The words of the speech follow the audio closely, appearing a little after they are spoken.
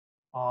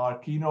our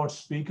keynote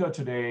speaker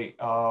today,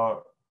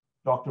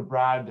 Dr.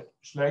 Brad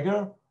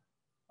Schleger.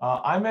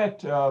 I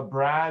met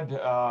Brad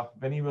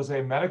when he was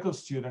a medical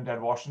student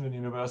at Washington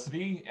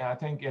University, I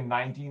think in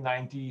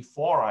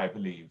 1994, I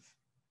believe.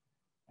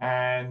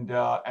 And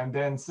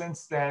then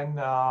since then,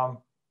 have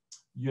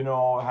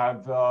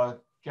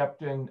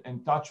kept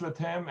in touch with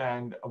him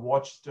and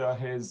watched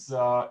his,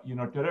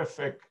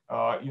 terrific,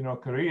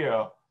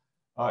 career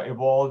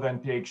evolve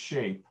and take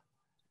shape.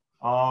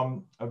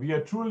 We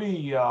are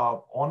truly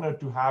honored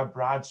to have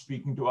Brad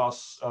speaking to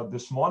us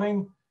this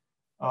morning.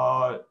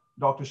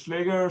 Dr.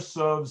 Schleger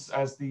serves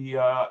as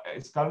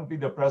is currently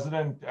the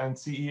president and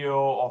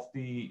CEO of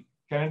the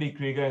Kennedy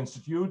Krieger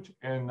Institute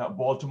in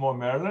Baltimore,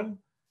 Maryland,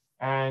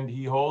 and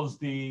he holds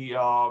the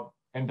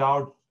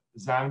endowed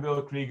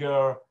Zanville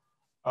Krieger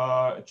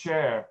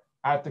chair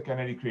at the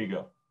Kennedy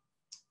Krieger.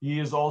 He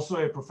is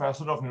also a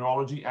professor of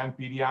neurology and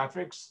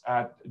pediatrics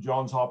at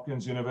Johns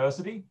Hopkins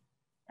University.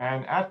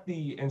 And at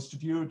the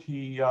Institute,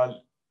 he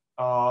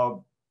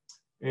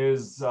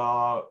is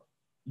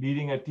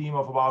leading a team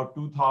of about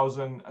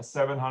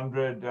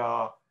 2,700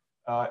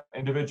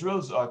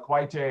 individuals,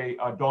 quite a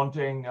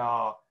daunting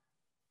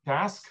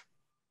task.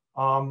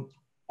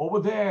 Over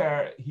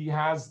there, he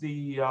has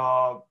he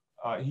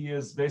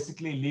is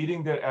basically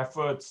leading their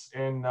efforts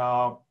in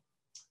the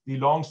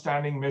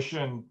long-standing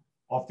mission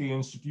of the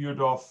Institute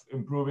of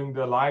improving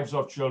the lives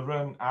of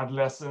children,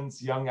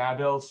 adolescents, young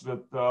adults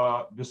with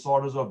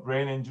disorders of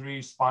brain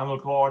injury, spinal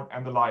cord,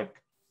 and the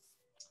like.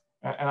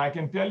 And I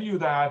can tell you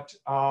that,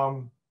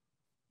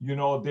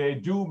 they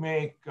do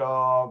make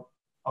a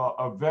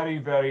very,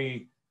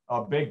 very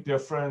big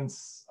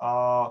difference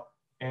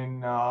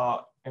in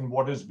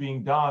what is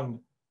being done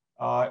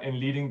in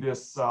leading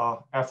this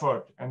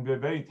effort. And we're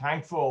very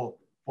thankful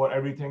for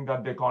everything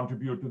that they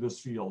contribute to this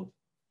field.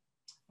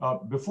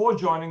 Before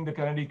joining the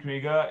Kennedy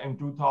Krieger in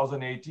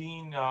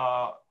 2018,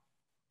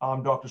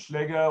 Dr.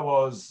 Schleger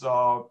was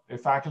a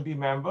faculty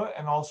member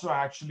and also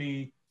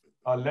actually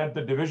led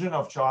the Division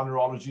of Child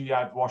Neurology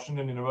at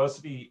Washington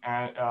University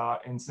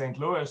in St.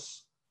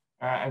 Louis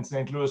and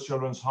St. Louis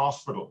Children's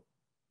Hospital,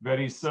 where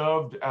he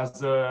served as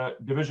the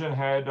division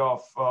head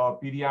of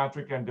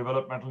pediatric and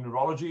developmental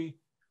neurology,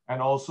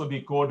 and also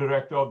the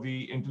co-director of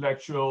the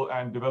intellectual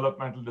and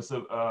developmental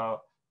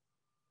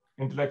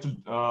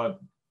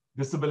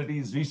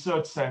Disabilities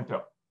Research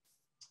Center.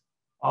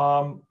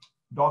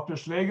 Dr.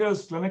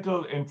 Schleger's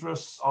clinical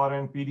interests are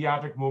in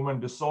pediatric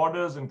movement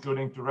disorders,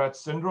 including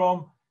Tourette's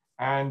syndrome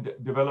and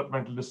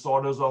developmental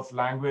disorders of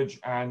language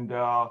and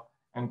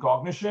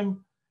cognition.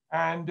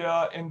 And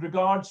in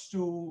regards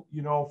to,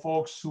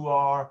 folks who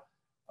are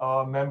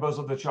members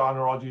of the Child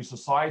Neurology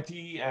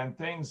Society and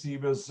things, he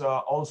was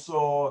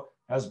also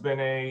has been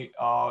a,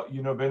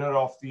 winner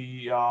of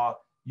the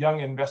Young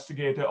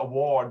Investigator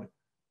Award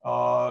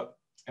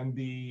in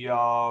the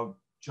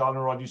Child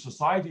Neurology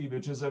Society,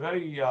 which is a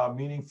very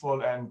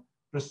meaningful and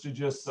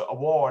prestigious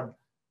award,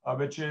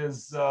 which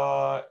is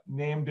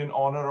named in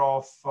honor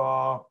of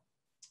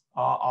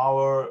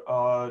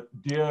our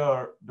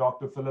dear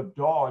Dr. Philip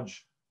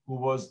Dodge, who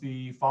was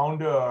the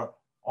founder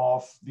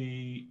of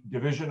the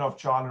Division of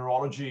Child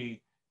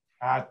Neurology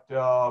at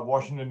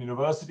Washington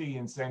University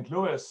in St.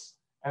 Louis,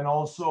 and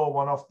also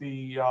one of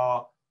the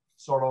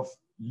sort of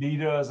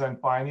leaders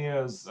and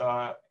pioneers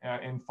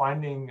in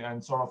finding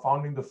and sort of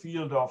founding the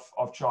field of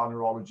child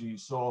neurology.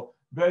 So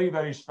very,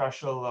 very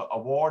special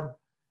award.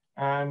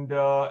 And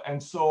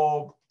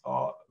so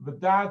with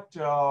that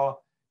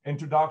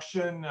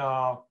introduction,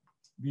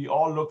 we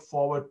all look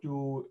forward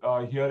to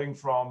hearing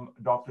from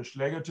Dr.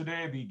 Schleger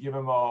today. We give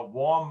him a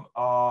warm,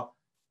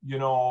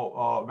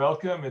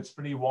 welcome. It's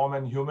pretty warm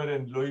and humid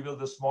in Louisville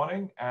this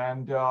morning.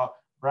 And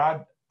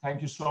Brad,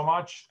 thank you so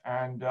much.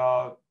 And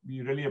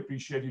we really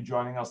appreciate you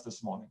joining us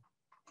this morning.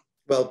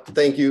 Well,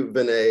 thank you,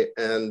 Vinay.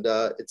 And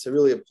it's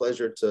really a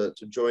pleasure to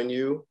join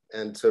you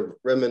and to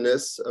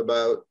reminisce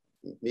about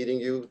meeting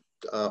you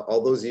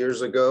all those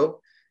years ago.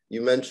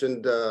 You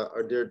mentioned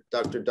our dear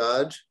Dr.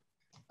 Dodge.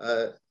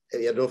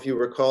 I don't know if you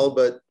recall,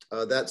 but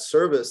that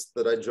service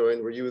that I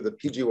joined, where you were the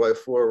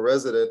PGY4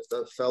 resident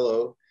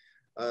fellow,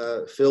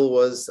 Phil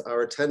was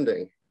our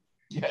attending.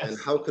 Yes. And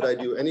how could I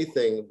do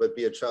anything but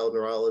be a child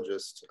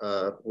neurologist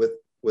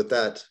with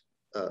that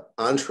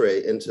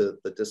entree into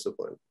the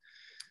discipline?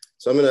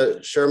 So I'm going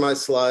to share my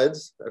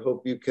slides. I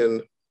hope you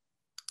can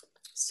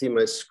see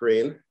my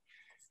screen.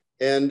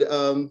 And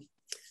I'm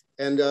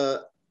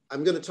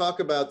going to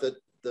talk about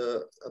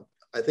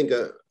I think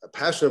a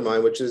passion of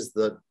mine, which is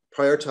the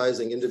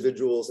prioritizing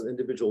individuals and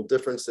individual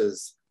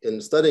differences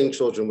in studying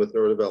children with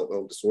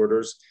neurodevelopmental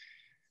disorders.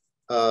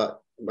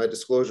 My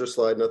disclosure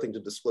slide, nothing to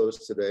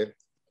disclose today.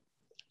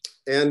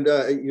 And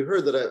you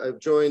heard that I've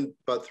joined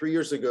about 3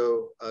 years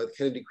ago, the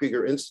Kennedy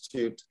Krieger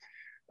Institute,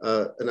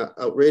 an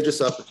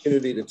outrageous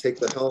opportunity to take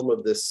the helm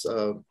of this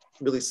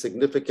really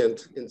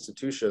significant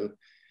institution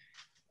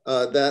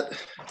that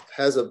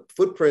has a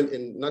footprint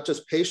in not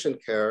just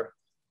patient care,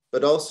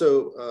 but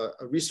also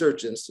a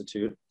research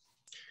institute.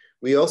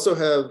 We also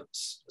have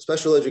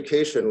special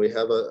education. We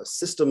have a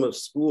system of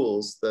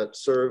schools that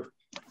serve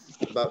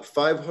about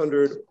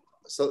 500,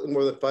 something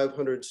more than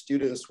 500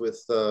 students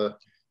with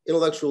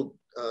intellectual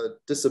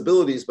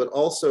disabilities, but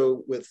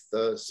also with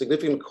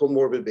significant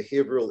comorbid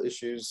behavioral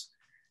issues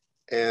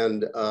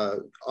and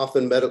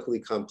often medically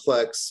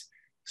complex.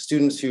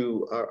 Students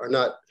who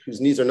whose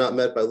needs are not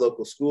met by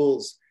local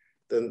schools,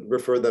 then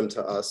refer them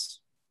to us.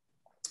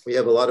 We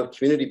have a lot of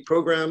community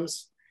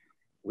programs.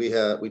 We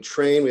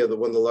train. We have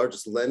one of the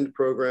largest LEND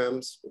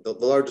programs, the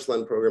largest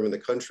LEND program in the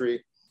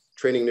country,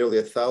 training nearly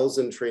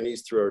 1,000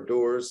 trainees through our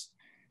doors.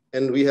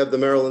 And we have the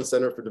Maryland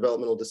Center for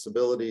Developmental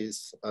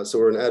Disabilities, so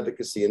we're an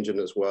advocacy engine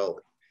as well.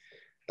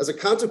 As a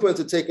consequence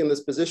of taking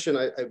this position,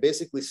 I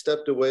basically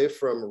stepped away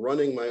from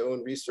running my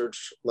own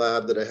research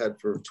lab that I had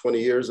for 20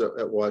 years at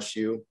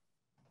WashU.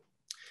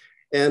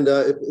 And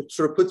it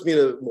sort of puts me in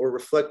a more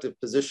reflective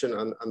position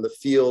on the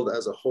field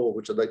as a whole,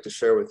 which I'd like to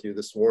share with you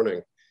this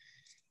morning.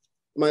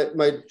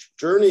 My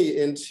journey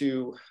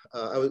into,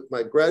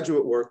 my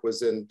graduate work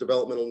was in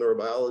developmental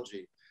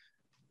neurobiology,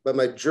 but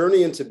my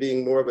journey into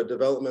being more of a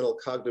developmental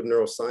cognitive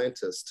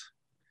neuroscientist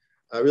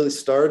really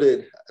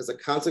started as a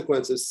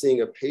consequence of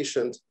seeing a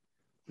patient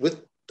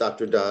with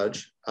Dr.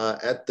 Dodge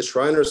at the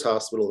Shriners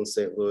Hospital in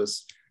St.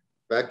 Louis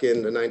back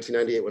in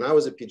 1998 when I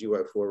was a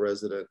PGY4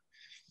 resident.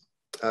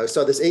 I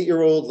saw this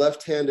 8-year-old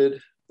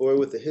left-handed boy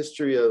with a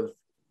history of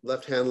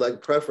left-hand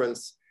leg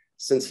preference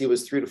since he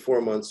was 3 to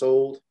 4 months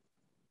old.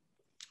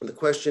 And the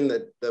question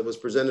that was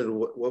presented,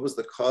 what was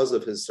the cause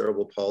of his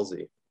cerebral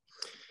palsy?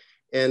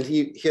 And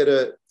he had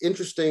an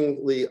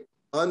interestingly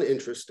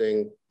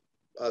uninteresting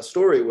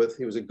story with,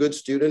 he was a good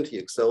student, he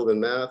excelled in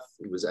math,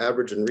 he was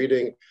average in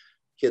reading,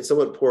 he had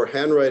somewhat poor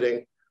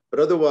handwriting, but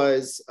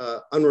otherwise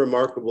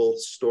unremarkable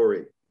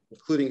story,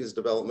 including his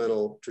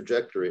developmental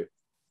trajectory.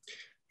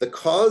 The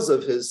cause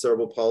of his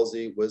cerebral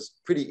palsy was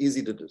pretty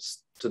easy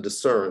to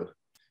discern.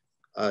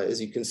 As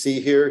you can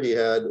see here, he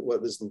had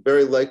what was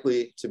very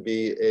likely to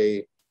be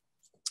a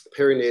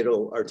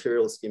perinatal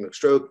arterial ischemic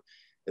stroke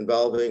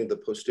involving the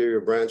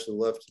posterior branch of the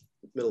left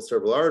middle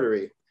cerebral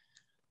artery.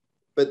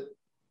 But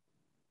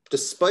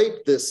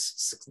despite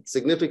this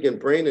significant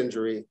brain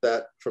injury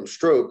from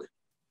stroke,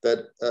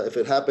 that if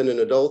it happened in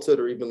adulthood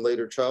or even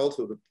later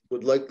childhood,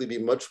 would likely be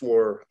much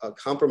more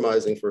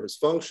compromising for his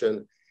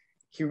function,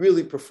 he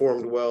really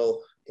performed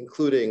well,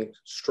 including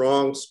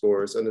strong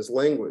scores on his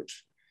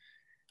language.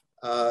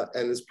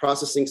 And his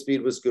processing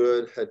speed was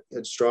good,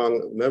 had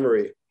strong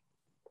memory.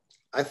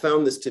 I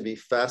found this to be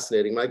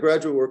fascinating. My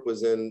graduate work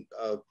was in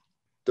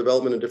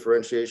development and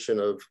differentiation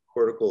of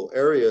cortical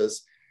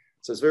areas.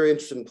 So I was very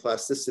interested in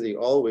plasticity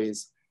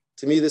always.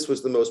 To me, this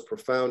was the most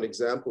profound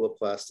example of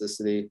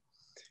plasticity.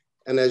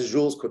 And as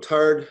Jules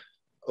Cotard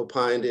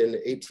opined in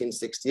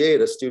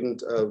 1868, a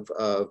student of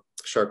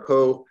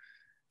Charcot,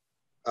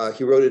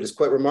 he wrote, "It is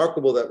quite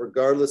remarkable that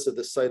regardless of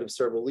the site of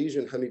cerebral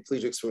lesion,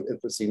 hemiplegics from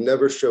infancy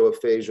never show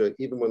aphasia,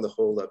 even when the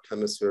whole left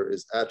hemisphere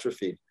is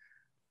atrophied."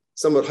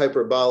 Somewhat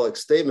hyperbolic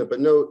statement, but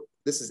note,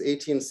 this is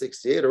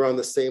 1868, around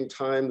the same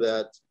time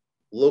that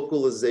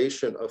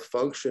localization of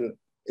function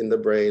in the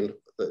brain,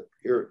 the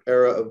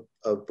era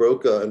of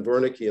Broca and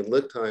Wernicke and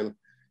Lichtheim,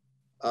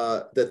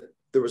 that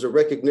there was a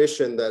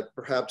recognition that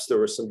perhaps there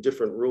were some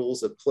different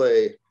rules at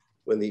play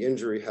when the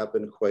injury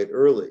happened quite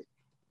early.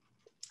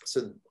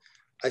 So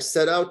I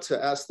set out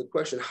to ask the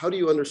question, how do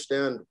you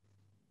understand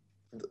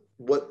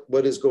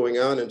what is going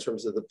on in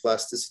terms of the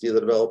plasticity of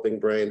the developing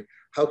brain?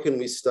 How can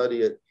we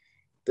study it?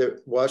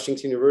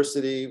 Washington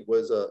University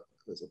was a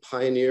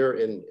pioneer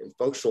in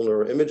functional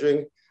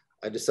neuroimaging.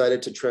 I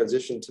decided to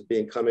transition to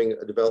becoming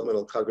a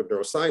developmental cognitive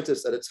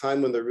neuroscientist at a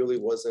time when there really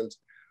wasn't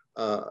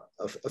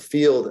a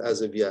field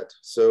as of yet.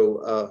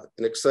 So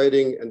an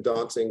exciting and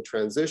daunting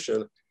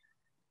transition.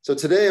 So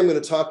today I'm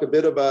going to talk a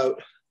bit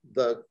about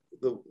the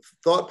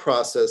thought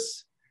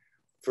process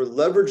for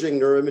leveraging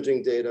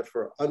neuroimaging data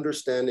for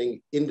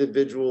understanding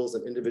individuals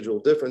and individual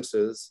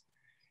differences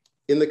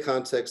in the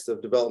context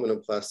of development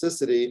and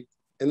plasticity.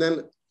 And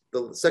then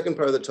the second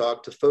part of the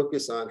talk to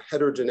focus on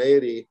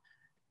heterogeneity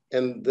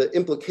and the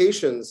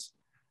implications,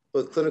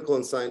 both clinical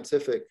and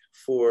scientific,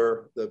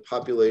 for the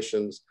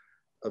populations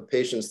of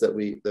patients that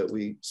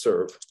we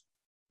serve.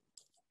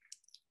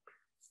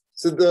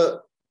 So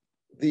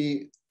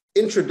the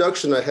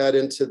introduction I had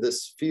into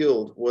this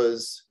field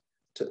was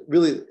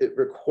it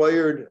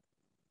required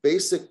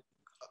basic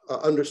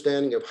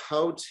understanding of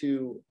how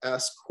to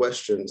ask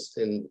questions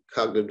in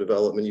cognitive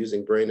development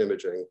using brain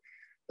imaging.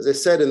 As I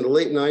said, in the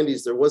late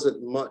 90s, there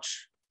wasn't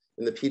much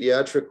in the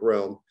pediatric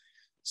realm.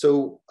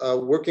 So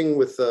working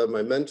with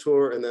my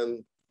mentor and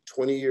then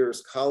 20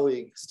 years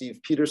colleague, Steve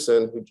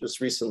Peterson, who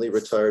just recently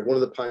retired, one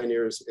of the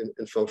pioneers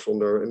in functional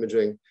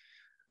neuroimaging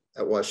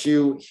at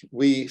WashU,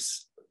 we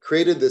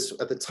created this,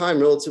 at the time,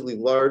 relatively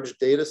large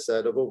data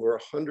set of over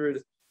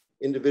 100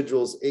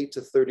 individuals, 8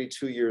 to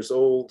 32 years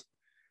old,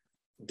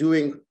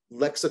 doing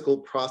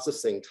lexical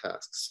processing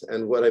tasks.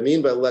 And what I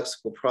mean by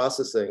lexical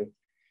processing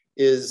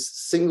is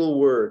single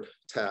word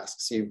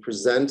tasks. You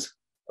present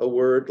a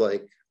word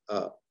like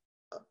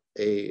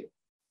a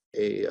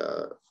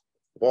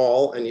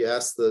ball, and you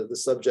ask the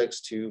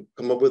subjects to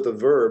come up with a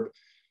verb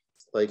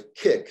like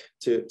kick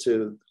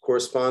to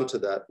correspond to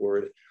that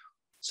word.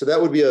 So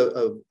that would be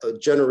a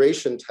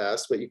generation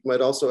task, but you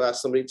might also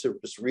ask somebody to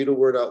just read a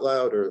word out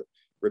loud or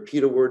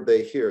repeat a word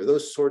they hear,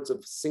 those sorts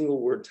of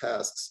single word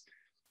tasks.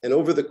 And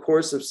over the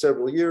course of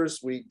several years,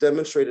 we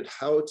demonstrated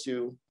how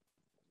to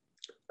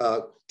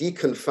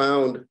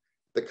deconfound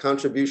the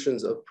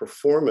contributions of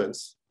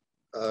performance,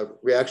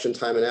 reaction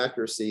time and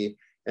accuracy,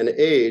 and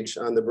age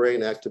on the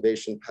brain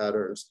activation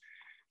patterns.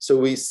 So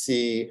we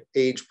see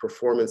age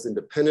performance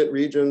independent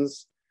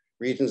regions,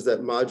 regions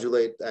that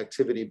modulate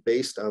activity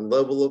based on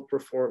level of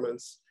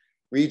performance,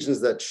 regions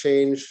that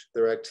change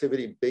their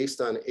activity based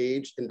on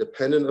age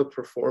independent of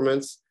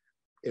performance.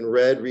 In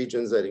red,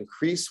 regions that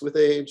increase with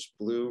age,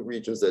 blue,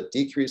 regions that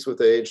decrease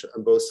with age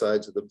on both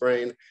sides of the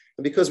brain.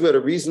 And because we had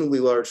a reasonably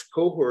large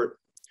cohort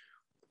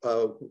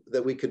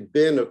that we could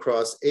bin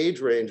across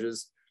age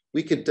ranges,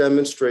 we could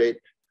demonstrate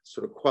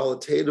sort of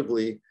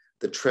qualitatively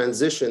the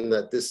transition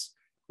that this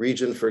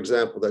region, for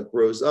example, that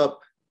grows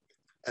up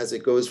as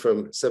it goes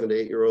from 7 to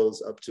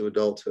 8-year-olds up to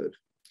adulthood,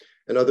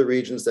 and other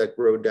regions that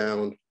grow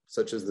down,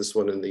 such as this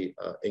one in the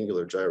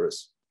angular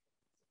gyrus.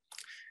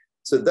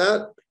 So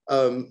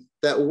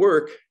that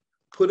work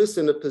put us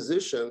in a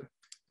position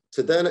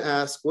to then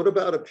ask, what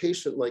about a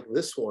patient like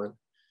this one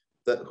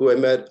who I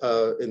met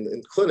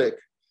in clinic?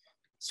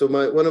 So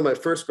one of my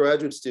first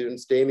graduate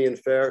students, Damien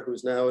Fair,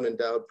 who's now an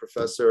endowed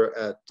professor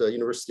at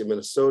University of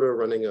Minnesota,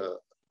 running a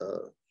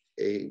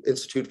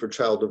Institute for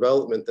Child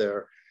Development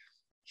there,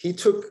 he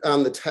took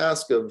on the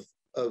task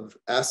of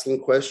asking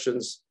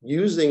questions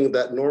using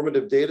that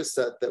normative data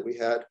set that we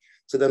had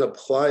to then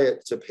apply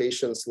it to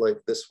patients like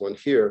this one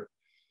here.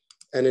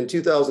 And in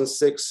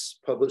 2006,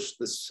 published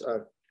this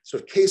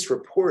sort of case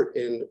report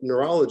in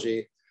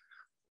Neurology,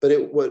 but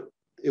what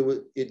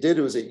it did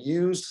was it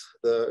used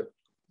the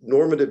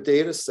normative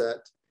data set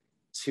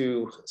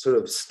to sort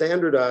of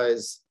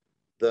standardize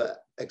the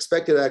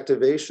expected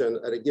activation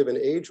at a given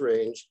age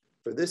range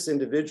for this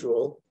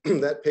individual,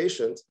 that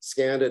patient,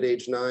 scanned at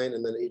age 9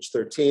 and then age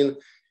 13.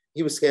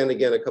 He was scanned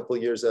again a couple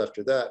of years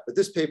after that. But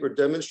this paper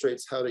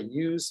demonstrates how to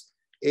use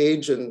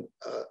age and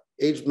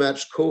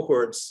age-matched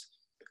cohorts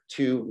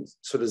to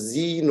sort of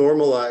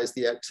Z-normalize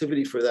the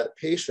activity for that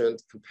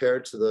patient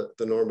compared to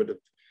the normative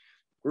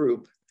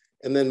group,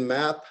 and then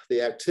map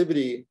the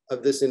activity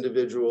of this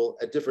individual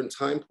at different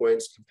time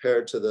points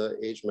compared to the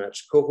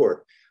age-matched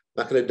cohort.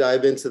 I'm not going to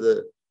dive into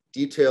the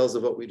details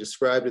of what we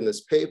described in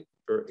this paper,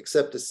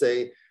 except to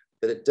say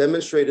that it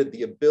demonstrated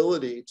the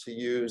ability to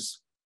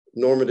use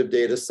normative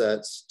data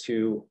sets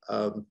to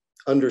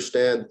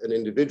understand an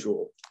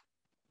individual.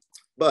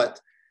 But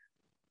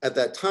at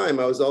that time,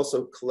 I was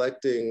also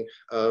collecting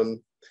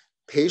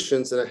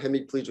patients in a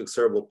hemiplegic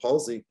cerebral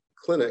palsy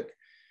clinic,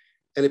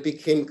 and it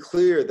became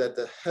clear that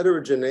the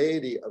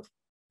heterogeneity of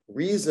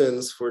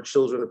reasons for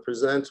children to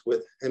present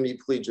with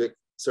hemiplegic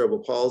cerebral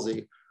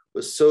palsy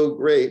was so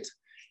great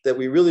that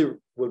we really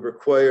would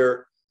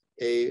require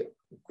a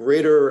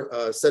greater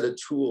set of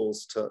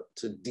tools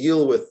to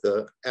deal with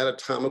the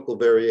anatomical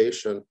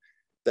variation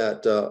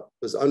that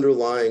was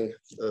underlying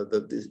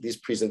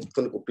these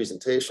clinical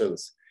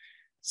presentations.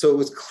 So it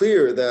was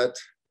clear that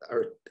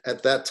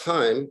at that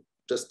time,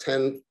 just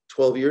 10,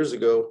 12 years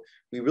ago,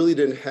 we really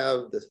didn't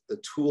have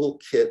the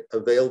toolkit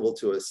available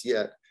to us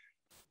yet,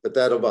 but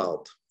that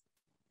evolved.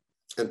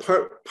 And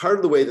part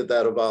of the way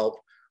that evolved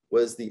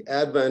was the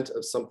advent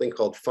of something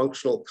called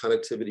functional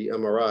connectivity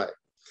MRI.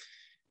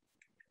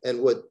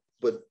 And what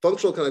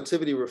functional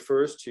connectivity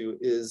refers to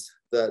is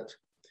that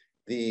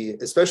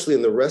especially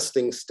in the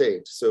resting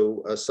state,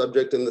 so a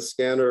subject in the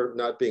scanner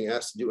not being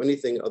asked to do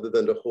anything other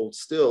than to hold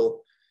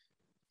still,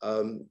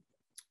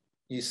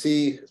 you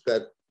see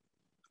that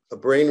a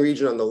brain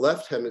region on the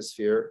left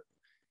hemisphere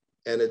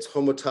and its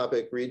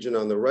homotopic region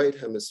on the right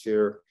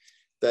hemisphere,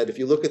 that if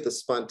you look at the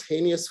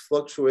spontaneous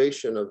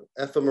fluctuation of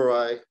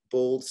fMRI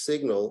bold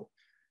signal,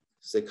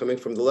 say coming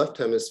from the left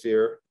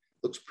hemisphere,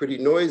 looks pretty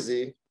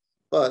noisy,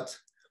 but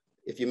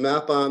if you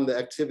map on the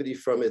activity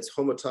from its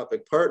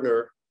homotopic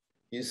partner,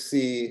 you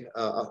see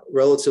a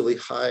relatively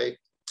high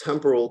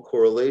temporal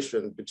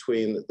correlation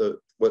between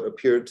what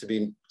appeared to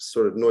be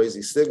sort of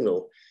noisy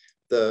signal.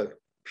 The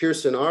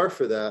Pearson R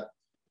for that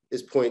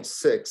is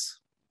 0.6.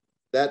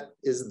 That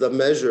is the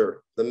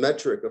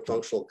metric of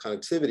functional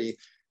connectivity.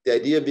 The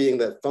idea being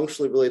that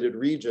functionally related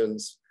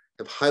regions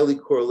have highly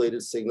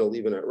correlated signal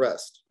even at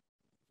rest.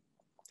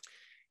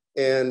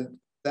 And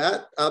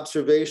that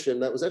observation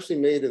that was actually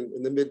made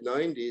in the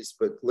mid-90s,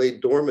 but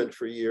laid dormant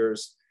for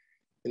years,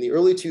 in the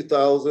early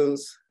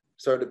 2000s,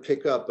 started to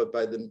pick up, but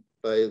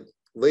by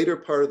later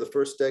part of the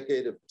first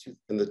decade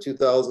in the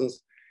 2000s,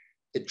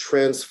 it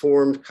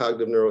transformed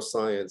cognitive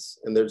neuroscience.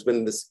 And there's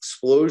been this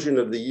explosion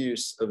of the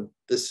use of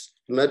this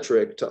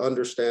metric to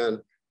understand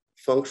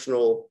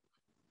functional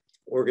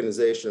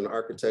organization and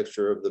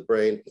architecture of the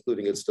brain,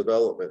 including its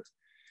development.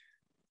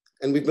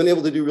 And we've been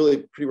able to do really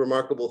pretty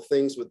remarkable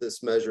things with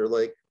this measure,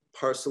 like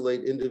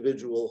parcellate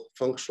individual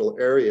functional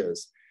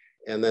areas,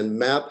 and then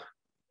map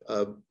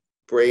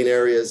brain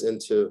areas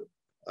into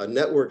a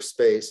network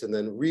space, and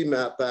then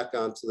remap back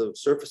onto the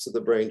surface of the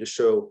brain to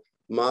show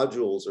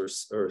modules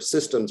or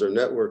systems or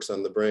networks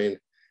on the brain,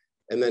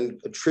 and then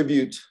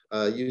attribute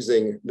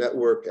using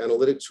network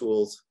analytic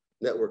tools,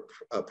 network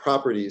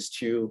properties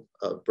to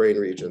brain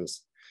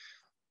regions.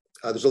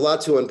 There's a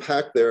lot to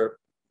unpack there,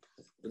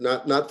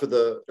 not for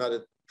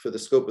the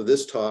scope of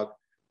this talk,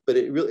 but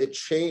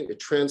it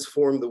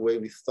transformed the way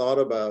we thought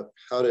about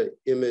how to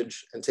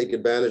image and take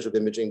advantage of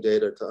imaging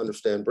data to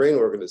understand brain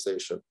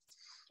organization.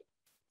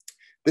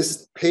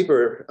 This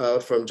paper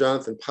from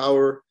Jonathan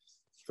Power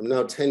from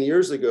now 10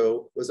 years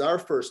ago was our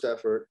first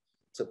effort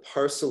to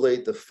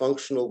parcelate the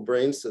functional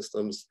brain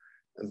systems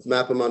and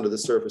map them onto the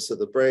surface of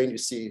the brain. You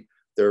see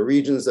there are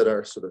regions that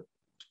are sort of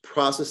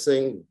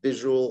processing,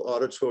 visual,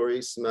 auditory,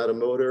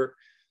 somatomotor,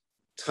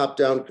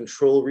 top-down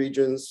control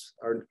regions,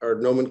 our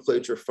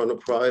nomenclature,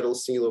 frontoparietal,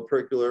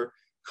 cingulopercular,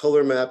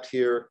 color mapped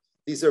here.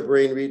 These are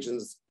brain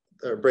regions,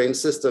 brain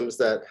systems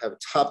that have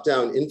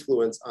top-down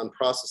influence on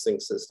processing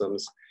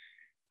systems,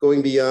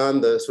 going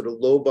beyond the sort of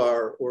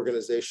lobar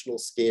organizational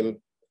scheme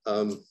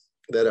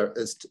that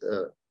is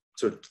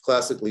sort of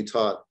classically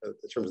taught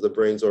in terms of the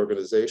brain's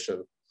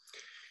organization.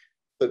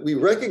 But we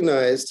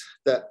recognized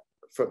that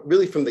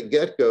really from the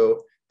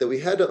get-go that we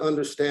had to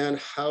understand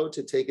how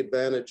to take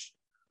advantage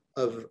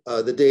of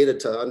the data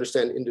to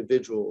understand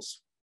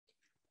individuals.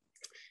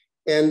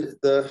 And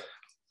the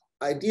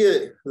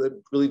idea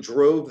that really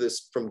drove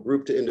this from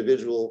group to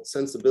individual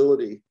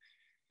sensibility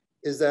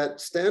is that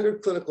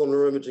standard clinical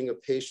neuroimaging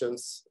of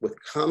patients with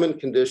common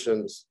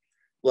conditions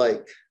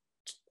like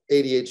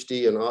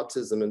ADHD and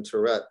autism and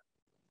Tourette,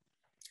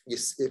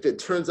 if it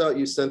turns out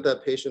you sent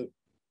that patient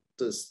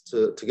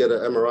to get an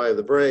MRI of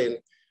the brain,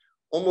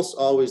 almost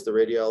always the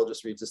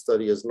radiologist reads the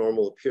study as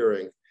normal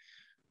appearing.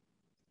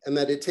 And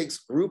that it takes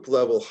group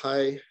level,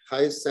 high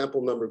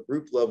sample number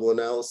group level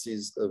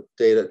analyses of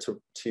data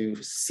to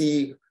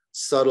see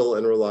subtle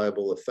and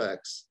reliable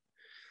effects.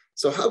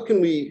 So how can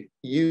we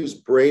use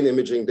brain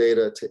imaging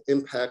data to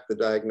impact the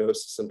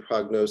diagnosis and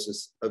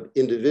prognosis of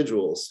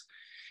individuals?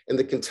 And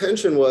the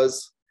contention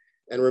was,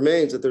 and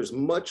remains, that there's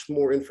much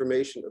more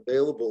information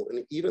available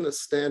in even a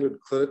standard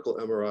clinical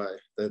MRI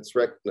that's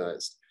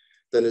recognized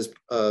than is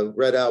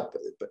read out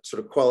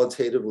sort of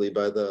qualitatively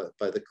by the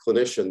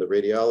clinician, the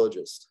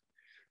radiologist.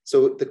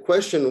 So the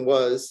question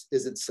was,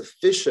 is it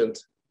sufficient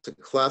to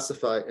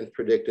classify and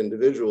predict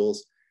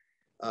individuals?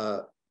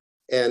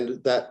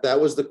 And that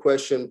was the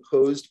question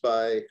posed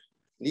by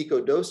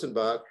Nico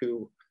Dosenbach,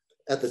 who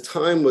at the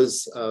time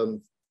was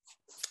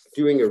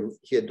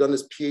he had done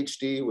his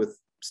PhD with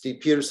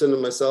Steve Peterson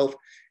and myself,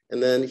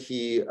 and then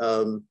he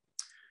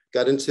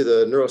got into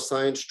the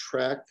neuroscience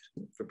track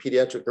for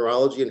pediatric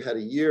neurology and had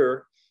a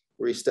year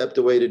where he stepped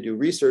away to do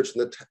research.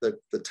 And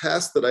the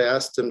task that I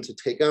asked him to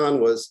take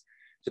on was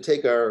to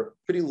take our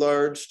pretty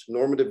large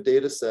normative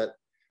data set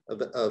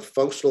of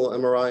functional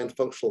MRI and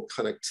functional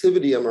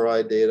connectivity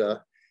MRI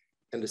data,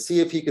 and to see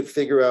if he could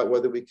figure out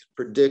whether we could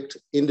predict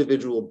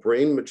individual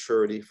brain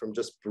maturity from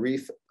just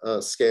brief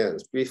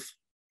scans, brief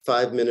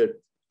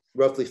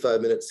roughly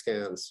 5 minute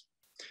scans.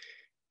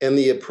 And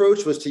the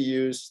approach was to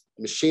use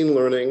machine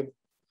learning,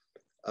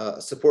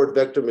 support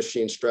vector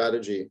machine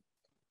strategy.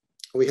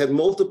 We had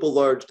multiple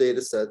large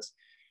data sets.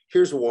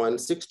 Here's one,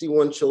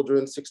 61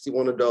 children,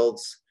 61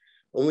 adults,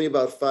 only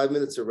about 5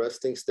 minutes of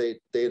resting state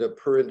data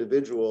per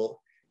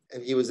individual.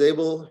 And he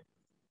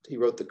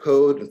wrote the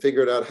code and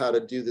figured out how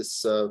to do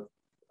this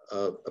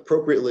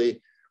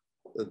appropriately.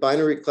 The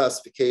binary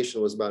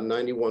classification was about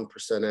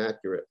 91%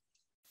 accurate,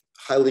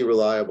 highly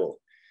reliable.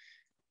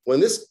 When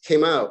this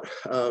came out,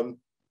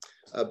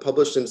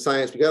 published in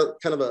Science, we got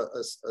kind of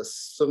a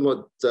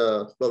somewhat,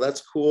 well,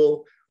 that's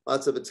cool,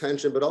 lots of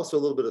attention, but also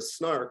a little bit of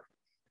snark.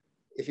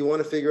 If you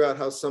want to figure out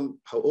how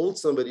old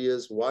somebody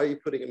is, why are you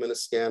putting them in a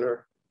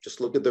scanner?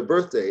 Just look at their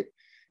birth date.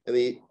 And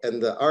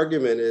the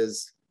argument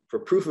is, for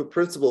proof of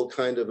principle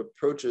kind of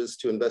approaches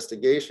to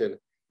investigation,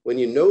 when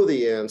you know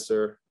the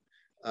answer,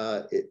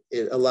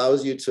 it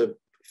allows you to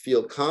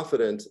feel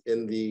confident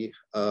in the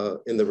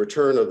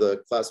return of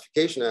the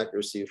classification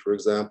accuracy, for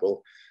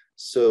example.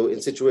 So in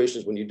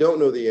situations when you don't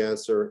know the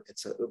answer,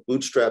 it's a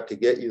bootstrap to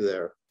get you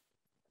there.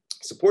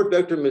 Support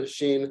vector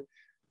machine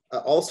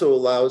also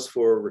allows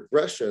for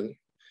regression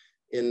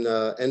in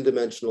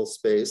n-dimensional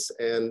space.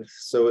 And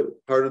so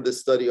part of this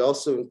study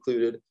also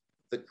included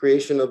the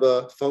creation of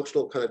a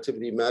functional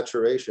connectivity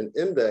maturation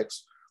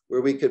index,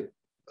 where we could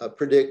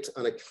predict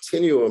on a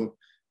continuum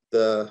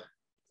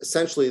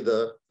essentially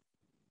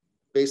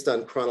based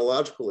on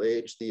chronological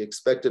age, the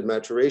expected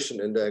maturation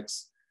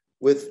index,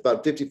 with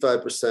about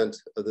 55%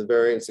 of the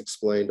variance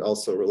explained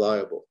also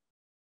reliable.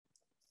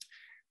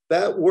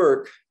 That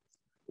work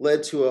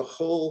led to a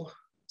whole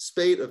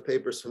spate of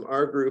papers from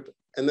our group,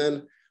 and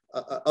then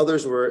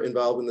others were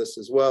involved in this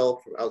as well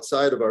from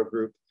outside of our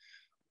group.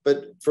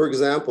 But for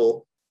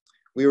example,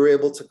 we were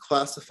able to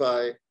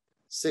classify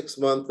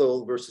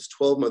 6-month-old versus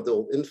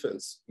 12-month-old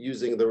infants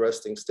using the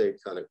resting state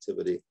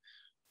connectivity.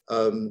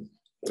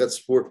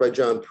 That's work by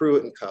John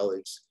Pruitt and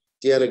colleagues.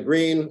 Deanna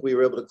Green, we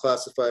were able to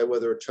classify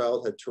whether a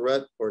child had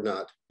Tourette or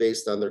not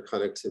based on their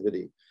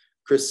connectivity.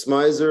 Chris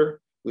Smizer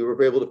we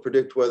were able to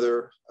predict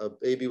whether a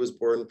baby was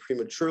born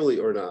prematurely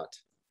or not.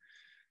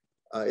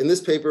 In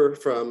this paper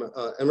from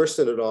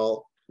Emerson et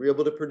al., we were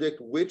able to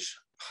predict which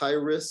high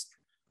risk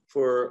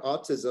for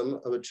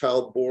autism of a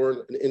child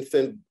born, an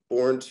infant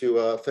born to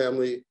a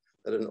family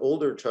that an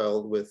older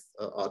child with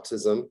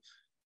autism.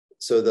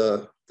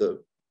 So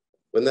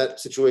when that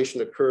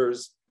situation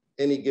occurs,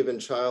 any given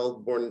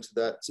child born into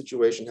that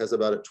situation has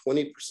about a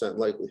 20%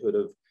 likelihood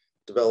of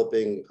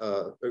developing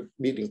or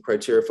meeting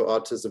criteria for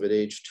autism at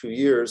age 2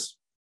 years.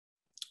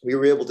 We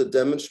were able to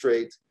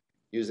demonstrate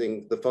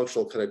using the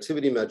functional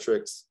connectivity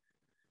metrics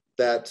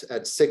that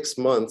at 6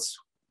 months,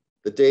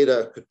 the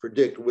data could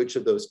predict which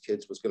of those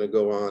kids was going to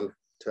go on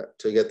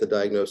to get the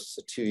diagnosis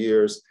at 2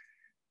 years.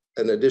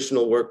 And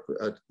additional work,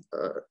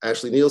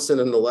 Ashley Nielsen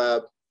in the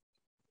lab,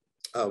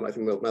 I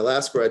think my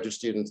last graduate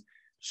student,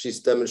 she's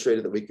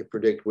demonstrated that we could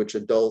predict which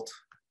adult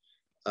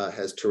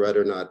has Tourette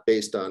or not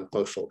based on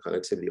functional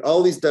connectivity.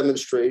 All these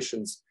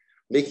demonstrations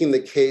making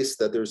the case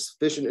that there's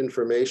sufficient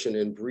information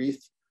in brief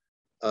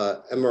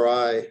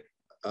MRI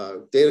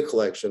data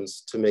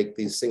collections to make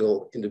these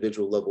single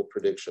individual level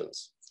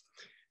predictions.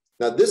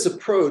 Now, this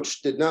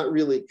approach did not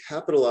really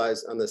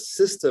capitalize on the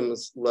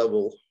systems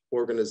level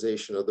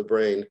organization of the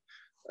brain,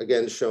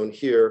 again, shown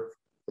here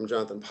from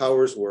Jonathan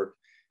Power's work.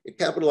 It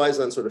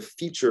capitalized on sort of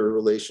feature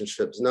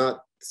relationships,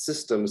 not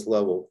systems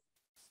level.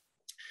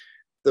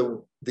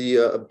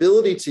 The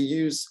ability to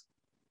use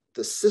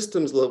the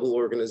systems level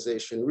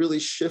organization really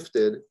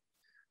shifted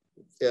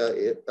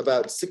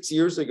about 6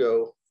 years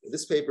ago.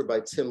 This paper by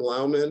Tim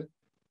Lauman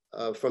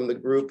from the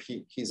group,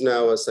 he's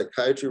now a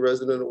psychiatry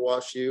resident at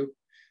WashU.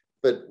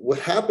 But what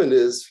happened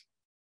is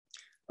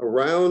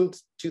around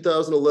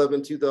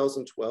 2011,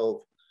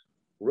 2012,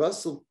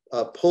 Russell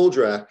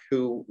Poldrack,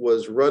 who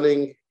was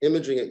running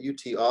imaging at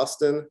UT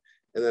Austin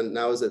and then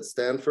now is at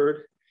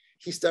Stanford,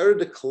 he started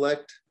to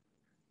collect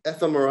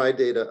fMRI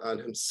data on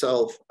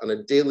himself on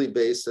a daily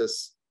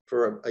basis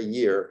for a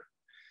year,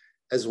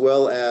 as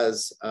well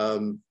as a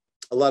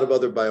lot of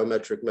other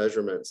biometric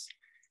measurements.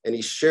 And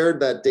he shared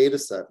that data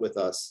set with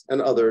us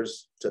and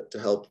others to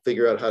help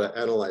figure out how to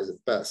analyze it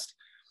best.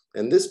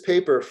 And this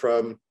paper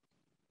from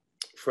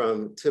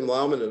Tim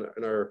Lauman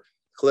and our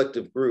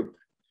collective group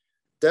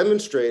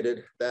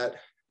demonstrated that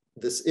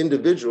this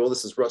individual,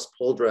 this is Russ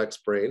Poldrack's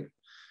brain,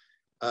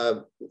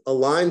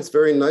 aligns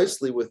very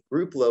nicely with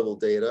group level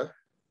data,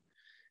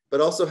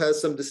 but also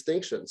has some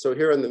distinction. So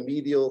here on the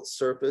medial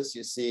surface,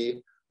 you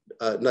see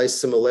nice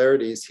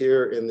similarities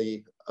here in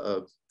the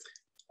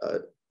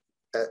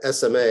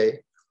SMA,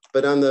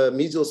 but on the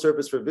medial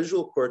surface for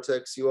visual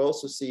cortex, you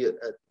also see it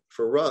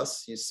for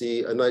Russ, you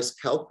see a nice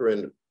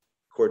calcarine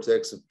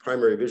cortex,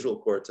 primary visual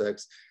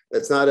cortex,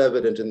 that's not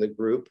evident in the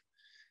group.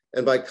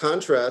 And by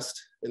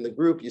contrast, in the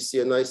group, you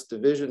see a nice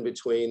division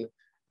between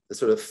the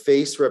sort of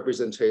face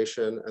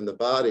representation and the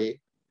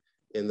body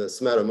in the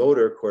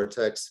somatomotor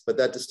cortex, but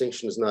that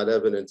distinction is not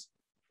evident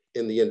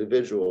in the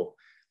individual.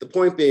 The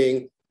point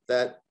being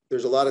that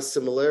there's a lot of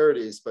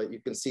similarities, but you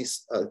can see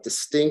a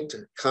distinct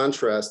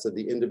contrast of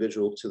the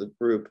individual to the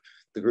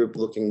group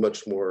looking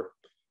much more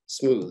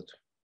smooth.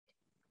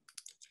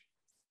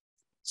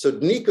 So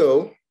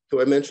Nico,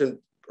 who I mentioned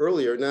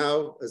earlier,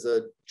 now as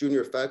a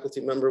junior faculty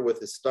member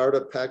with his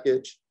startup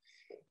package,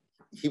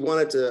 he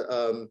wanted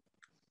to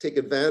take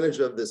advantage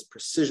of this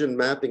precision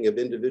mapping of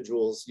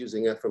individuals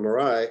using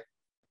fMRI,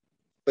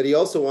 but he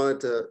also wanted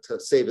to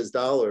save his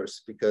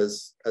dollars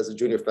because as a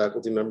junior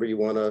faculty member, you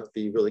want to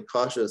be really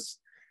cautious.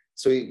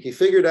 So he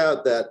figured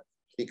out that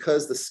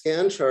because the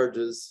scan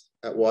charges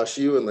at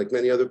WashU and like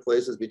many other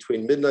places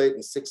between midnight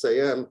and 6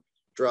 a.m.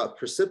 dropped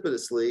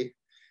precipitously,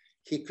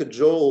 he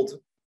cajoled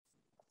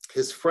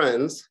his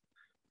friends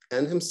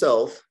and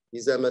himself,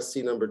 he's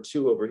MSc number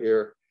 2 over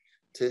here,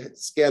 to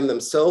scan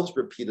themselves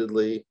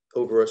repeatedly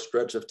over a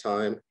stretch of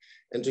time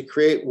and to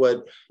create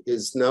what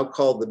is now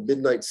called the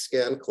Midnight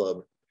Scan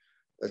Club.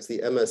 That's the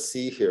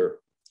MSc here.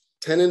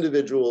 10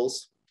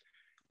 individuals,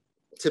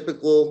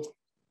 typical,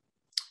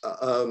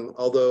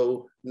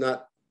 although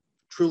not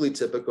truly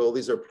typical.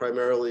 These are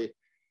primarily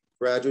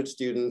graduate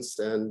students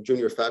and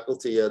junior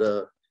faculty at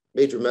a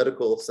major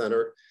medical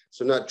center.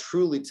 So not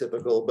truly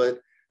typical, but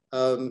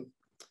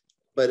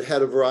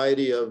had a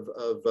variety of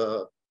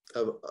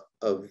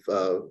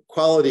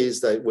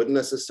qualities that wouldn't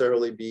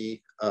necessarily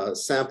be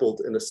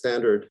sampled in a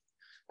standard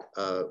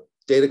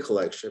data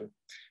collection.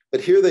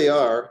 But here they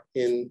are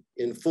in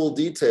full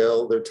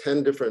detail. There are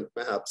 10 different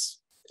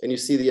maps, and you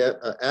see the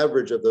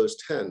average of those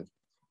 10.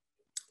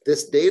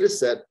 This data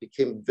set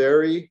became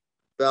very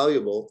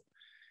valuable,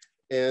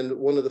 and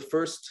one of the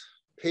first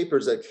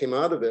papers that came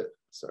out of it,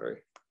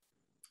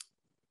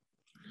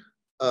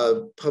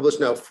 published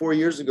now 4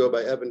 years ago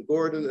by Evan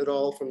Gordon et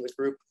al. From the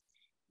group,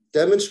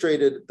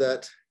 demonstrated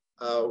that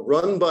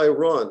run by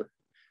run,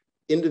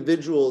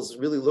 individuals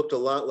really looked a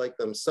lot like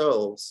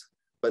themselves,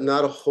 but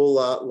not a whole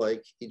lot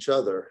like each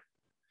other,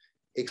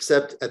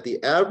 except at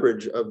the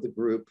average of the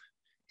group,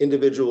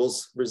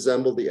 individuals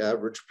resembled the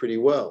average pretty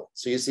well.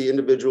 So you see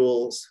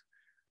individuals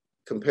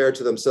compared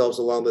to themselves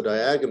along the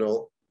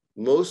diagonal,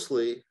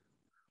 mostly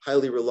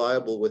highly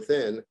reliable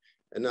within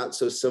and not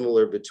so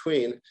similar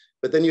between.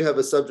 But then you have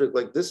a subject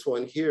like this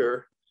one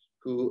here,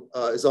 who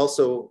is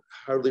also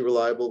hardly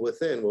reliable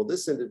within. Well,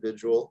 this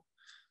individual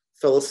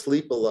fell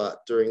asleep a lot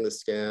during the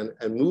scan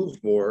and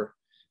moved more,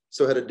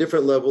 so had a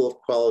different level of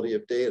quality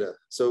of data.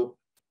 So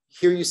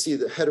here you see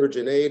the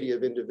heterogeneity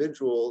of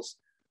individuals.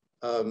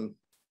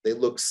 They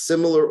look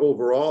similar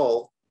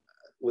overall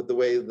with the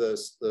way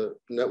the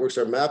networks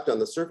are mapped on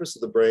the surface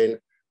of the brain,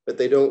 but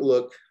they don't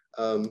look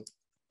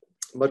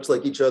much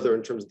like each other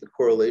in terms of the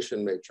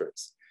correlation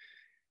matrix.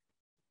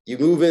 You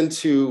move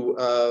into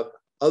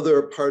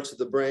other parts of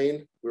the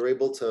brain. We're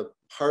able to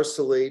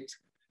parcellate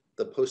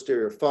the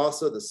posterior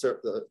fossa,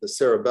 the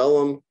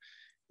cerebellum.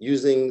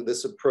 Using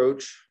this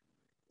approach,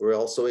 we're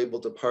also able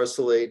to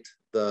parcellate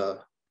the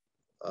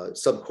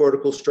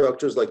subcortical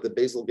structures like the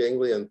basal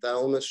ganglia and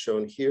thalamus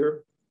shown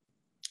here.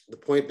 The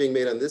point being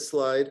made on this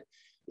slide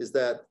is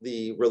that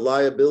the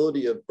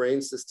reliability of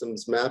brain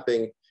systems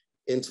mapping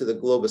into the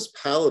globus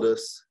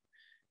pallidus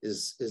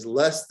is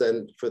less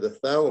than for the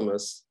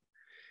thalamus.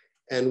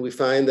 And we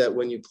find that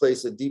when you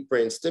place a deep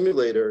brain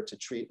stimulator to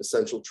treat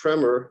essential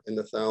tremor in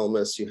the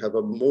thalamus, you have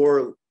a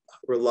more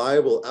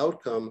reliable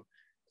outcome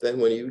than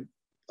when you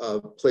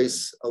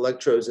place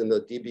electrodes in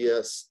the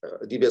DBS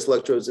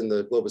electrodes in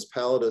the globus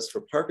pallidus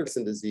for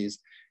Parkinson's disease.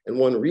 And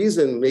one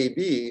reason may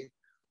be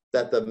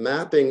that the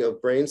mapping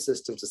of brain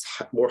systems is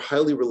more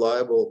highly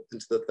reliable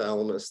into the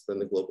thalamus than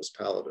the globus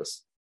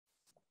pallidus.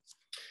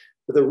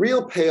 But the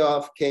real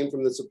payoff came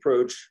from this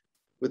approach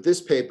with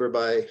this paper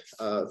by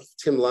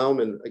Tim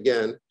Laumann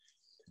again.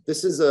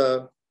 This is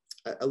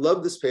I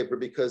love this paper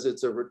because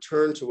it's a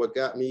return to what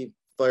got me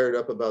fired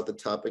up about the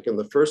topic in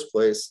the first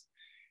place.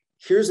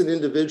 Here's an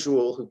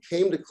individual who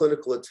came to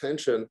clinical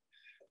attention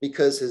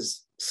because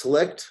his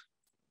select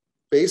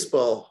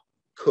baseball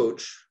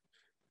coach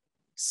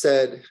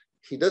said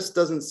he just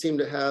doesn't seem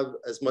to have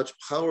as much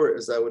power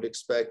as I would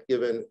expect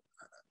given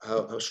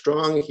how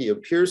strong he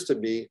appears to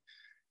be.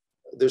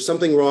 There's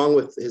something wrong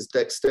with his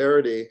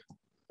dexterity,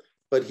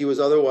 but he was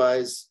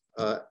otherwise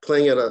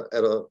playing at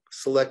a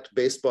select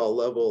baseball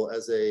level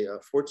as a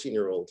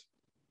 14-year-old.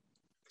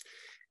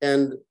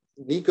 And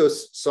Nico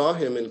saw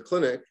him in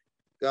clinic,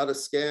 got a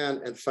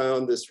scan, and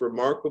found this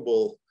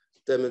remarkable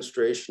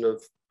demonstration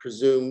of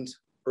presumed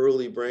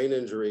early brain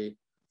injury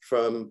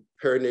from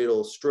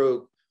perinatal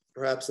stroke,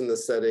 perhaps in the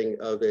setting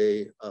of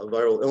a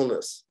viral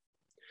illness.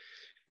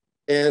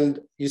 And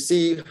you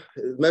see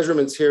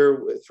measurements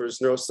here for his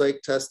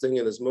neuropsych testing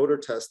and his motor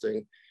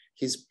testing.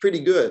 He's pretty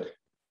good.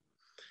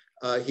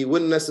 He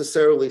wouldn't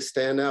necessarily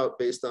stand out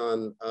based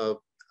on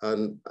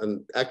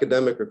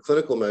academic or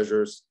clinical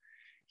measures.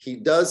 He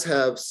does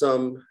have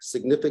some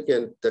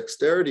significant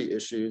dexterity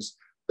issues,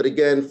 but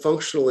again,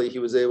 functionally, he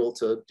was able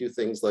to do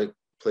things like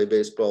play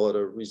baseball at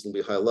a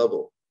reasonably high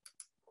level.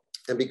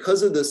 And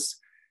because of this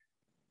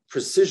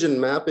precision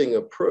mapping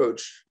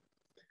approach,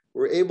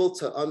 we're able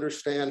to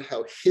understand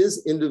how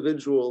his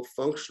individual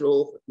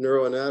functional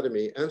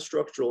neuroanatomy and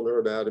structural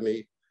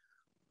neuroanatomy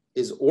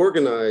is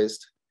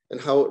organized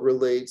and how it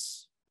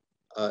relates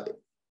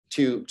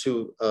to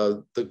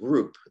the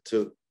group.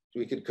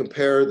 We could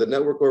compare the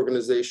network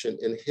organization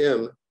in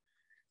him.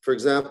 For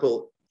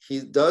example, he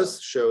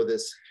does show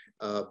this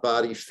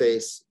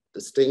body-face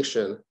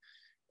distinction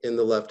in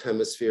the left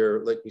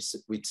hemisphere, like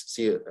we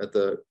see it at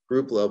the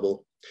group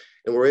level.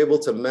 And we're able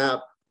to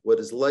map what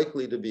is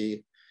likely to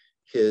be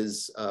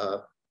his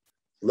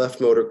left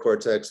motor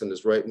cortex and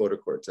his right motor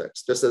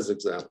cortex, just as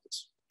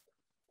examples.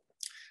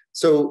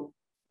 So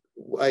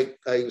I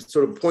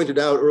sort of pointed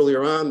out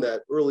earlier on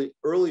that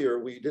earlier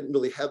we didn't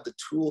really have the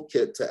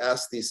toolkit to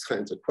ask these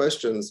kinds of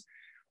questions,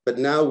 but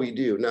now we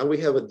do. Now we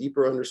have a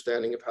deeper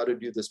understanding of how to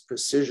do this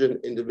precision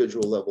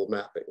individual level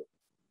mapping.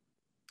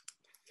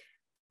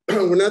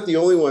 We're not the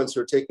only ones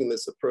who are taking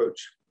this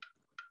approach.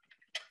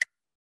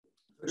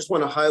 I just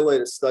want to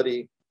highlight a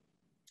study.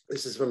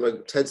 This is from a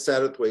Ted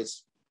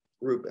Satterthwaite's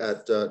group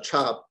at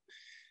CHOP.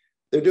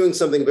 They're doing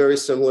something very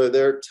similar.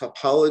 Their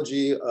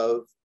topology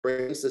of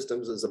brain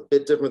systems is a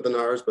bit different than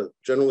ours, but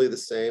generally the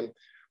same.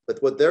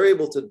 But what they're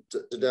able to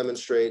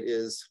demonstrate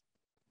is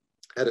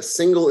at a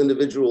single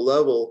individual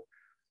level,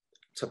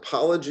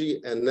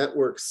 topology and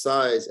network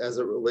size as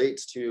it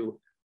relates to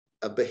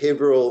a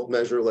behavioral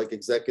measure like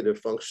executive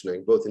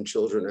functioning, both in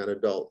children and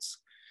adults.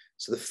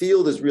 So the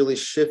field is really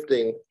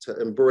shifting to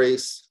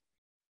embrace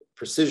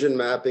precision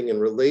mapping and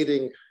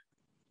relating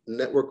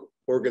network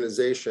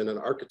organization and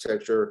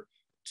architecture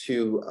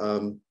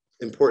to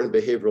important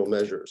behavioral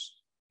measures.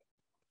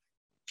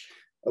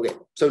 Okay,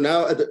 so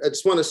now I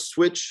just want to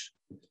switch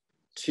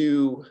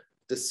to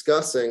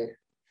discussing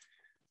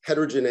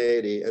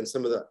heterogeneity and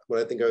some of what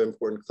I think are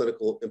important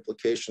clinical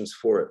implications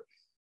for it.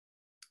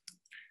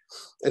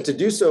 And to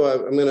do so,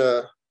 I'm going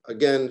to,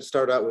 again,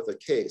 start out with a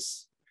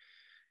case.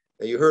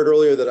 Now, you heard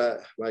earlier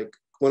that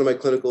one of my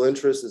clinical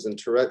interests is in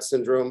Tourette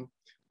syndrome.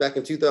 Back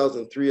in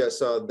 2003, I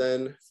saw a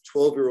then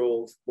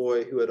 12-year-old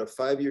boy who had a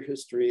 5-year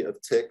history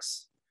of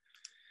tics.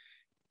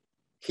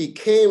 He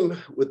came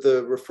with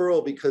the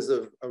referral because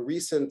of a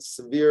recent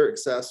severe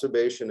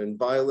exacerbation and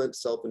violent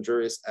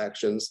self-injurious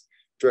actions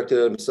directed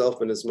at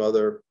himself and his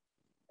mother,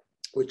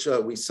 which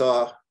we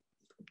saw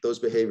those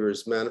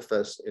behaviors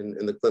manifest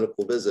in the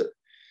clinical visit.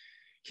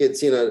 He had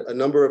seen a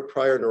number of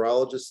prior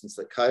neurologists and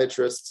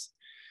psychiatrists.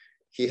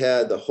 He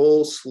had the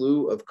whole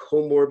slew of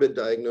comorbid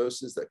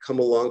diagnoses that come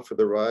along for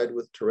the ride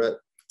with Tourette.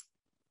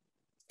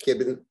 He had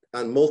been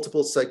on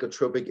multiple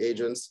psychotropic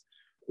agents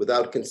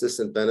without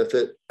consistent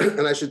benefit.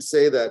 And I should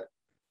say that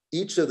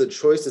each of the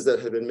choices that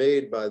had been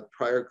made by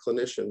prior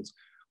clinicians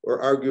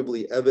were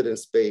arguably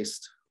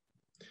evidence-based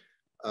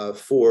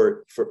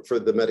for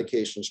the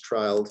medications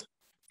trialed.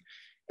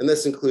 And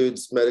this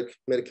includes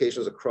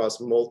medications across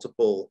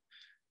multiple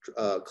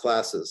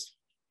classes.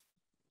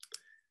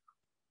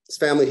 His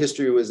family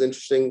history was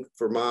interesting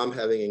for mom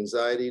having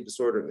anxiety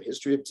disorder and a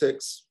history of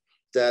tics.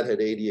 Dad had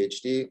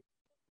ADHD.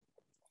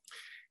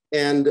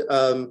 And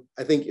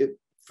I think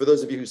for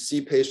those of you who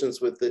see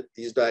patients with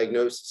these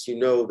diagnoses, you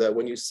know that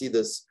when you see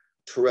this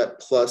Tourette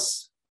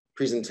plus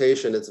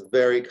presentation, it's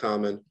very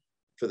common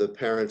for the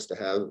parents to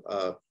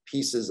have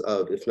pieces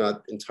of, if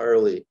not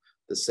entirely,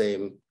 the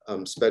same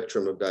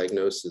spectrum of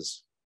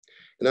diagnosis.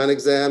 And on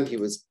exam, he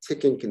was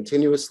ticking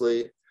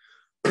continuously,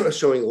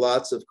 showing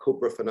lots of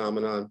copra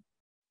phenomenon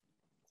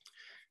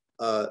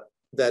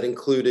that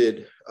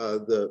included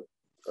the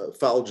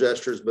foul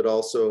gestures, but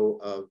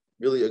also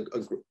really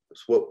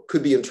what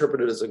could be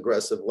interpreted as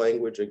aggressive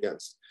language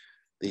against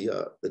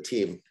the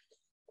team.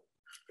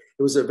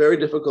 It was a very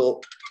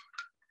difficult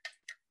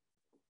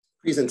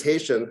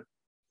presentation,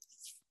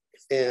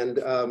 and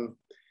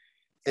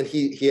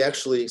he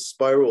actually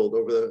spiraled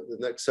over the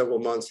next several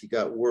months. He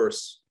got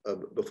worse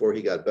before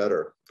he got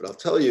better. But I'll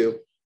tell you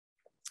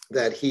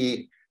that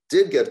he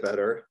did get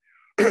better,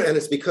 and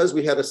it's because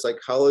we had a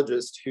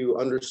psychologist who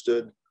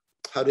understood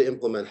how to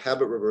implement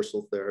habit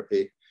reversal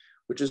therapy,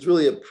 which is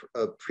really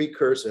a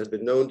precursor, has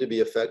been known to be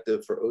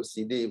effective for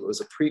OCD, but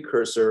was a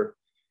precursor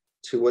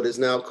to what is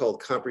now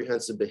called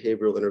comprehensive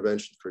behavioral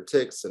intervention for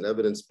tics and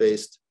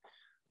evidence-based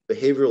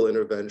behavioral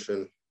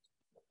intervention.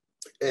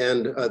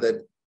 And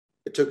that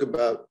it took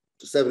about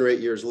 7 or 8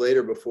 years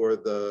later before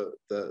the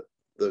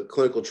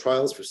clinical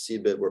trials for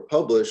CBIT were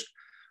published,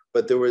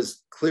 but there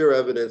was clear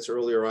evidence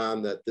earlier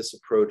on that this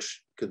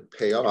approach could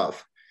pay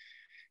off.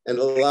 And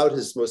it allowed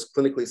his most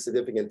clinically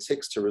significant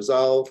tics to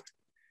resolve.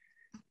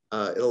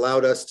 It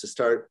allowed us to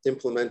start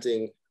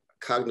implementing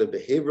cognitive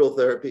behavioral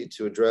therapy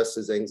to address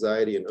his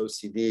anxiety and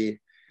OCD.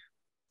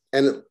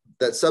 And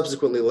that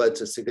subsequently led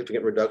to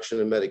significant reduction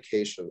in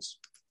medications.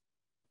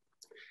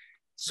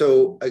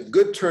 So a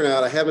good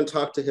turnout. I haven't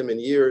talked to him in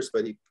years,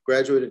 but he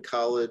graduated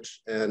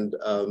college and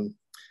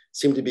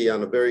seemed to be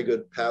on a very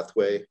good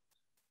pathway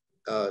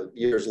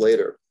years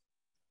later.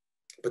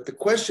 But the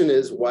question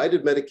is, why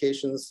did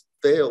medications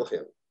fail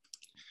him?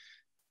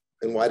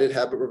 And why did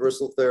habit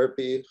reversal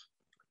therapy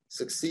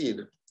succeed?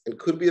 And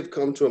could we have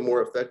come to a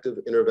more effective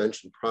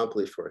intervention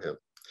promptly for him?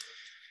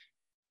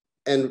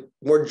 And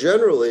more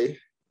generally,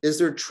 is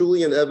there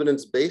truly an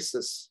evidence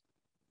basis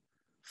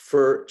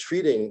for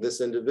treating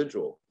this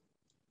individual?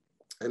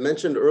 I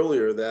mentioned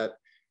earlier that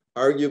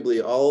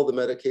arguably all the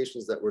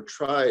medications that were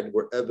tried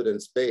were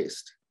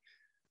evidence-based.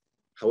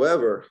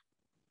 However,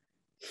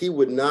 he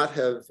would not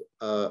have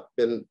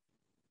been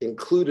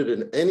included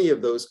in any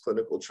of those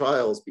clinical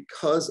trials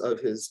because of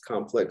his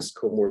complex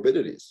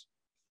comorbidities.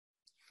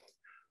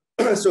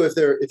 So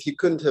if he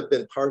couldn't have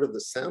been part of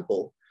the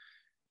sample,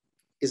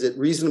 is it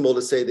reasonable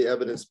to say the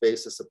evidence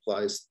basis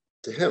applies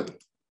to him?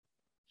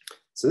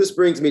 So this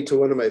brings me to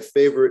one of my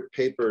favorite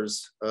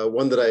papers,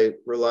 one that I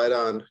relied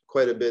on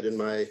quite a bit in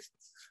my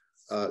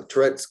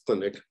Tourette's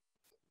clinic,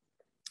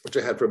 which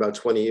I had for about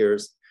 20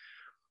 years.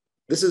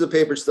 This is a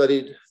paper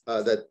studied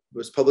that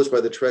was published by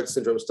the Tourette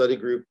Syndrome Study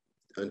Group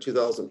in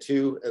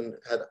 2002 and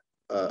had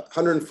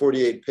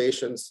 148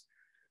 patients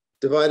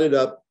divided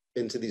up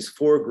into these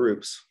 4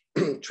 groups: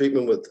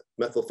 treatment with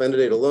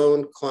methylphenidate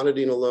alone,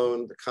 clonidine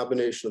alone, the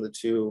combination of the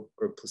two,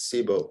 or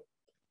placebo.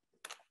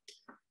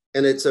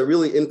 And it's a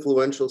really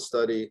influential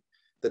study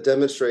that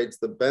demonstrates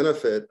the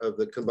benefit of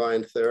the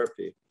combined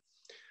therapy.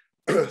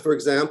 For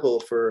example,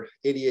 for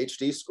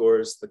ADHD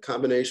scores, the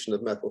combination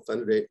of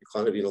methylphenidate and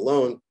clonidine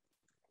alone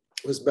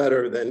was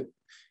better than,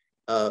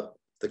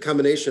 the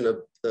combination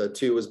of the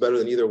two was better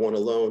than either one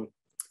alone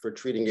for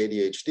treating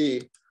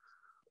ADHD.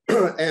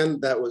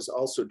 And that was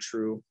also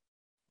true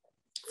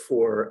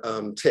for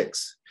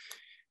tics.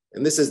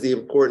 And this is the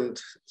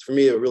important, for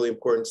me, a really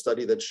important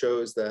study that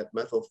shows that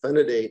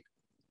methylphenidate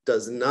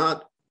does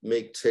not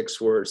make tics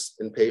worse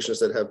in patients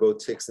that have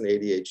both tics and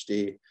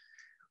ADHD.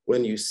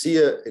 When you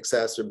see an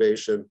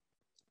exacerbation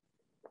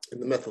in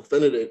the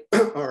methylphenidate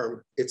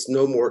arm, it's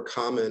no more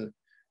common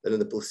than in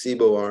the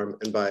placebo arm.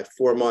 And by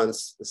 4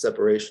 months, the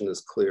separation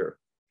is clear.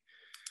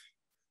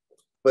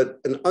 But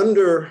an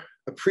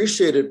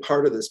underappreciated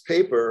part of this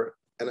paper,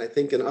 and I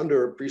think an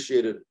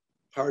underappreciated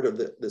part of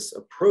this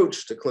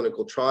approach to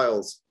clinical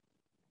trials,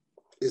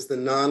 is the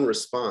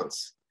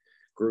non-response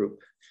group.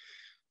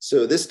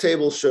 So this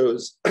table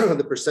shows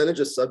the percentage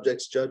of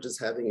subjects judged as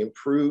having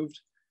improved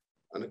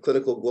on a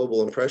clinical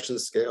global impression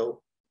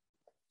scale,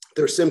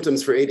 their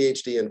symptoms for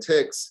ADHD and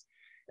tics,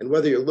 and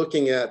whether you're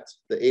looking at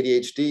the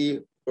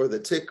ADHD or the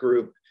tic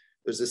group,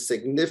 there's a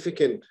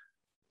significant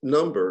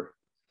number,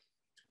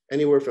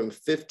 anywhere from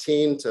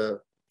 15 to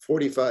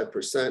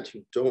 45%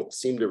 who don't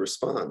seem to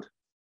respond.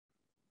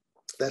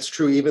 That's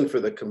true even for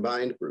the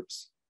combined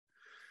groups.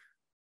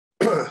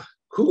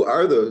 Who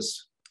are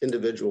those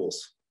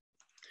individuals?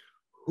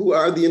 Who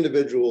are the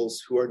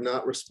individuals who are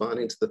not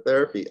responding to the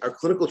therapy? Our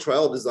clinical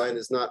trial design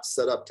is not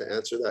set up to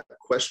answer that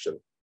question.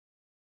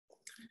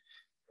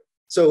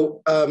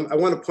 So I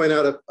want to point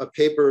out a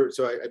paper.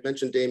 So I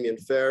mentioned Damien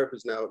Fair,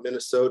 who's now at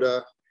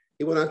Minnesota.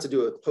 He went on to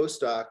do a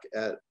postdoc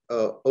at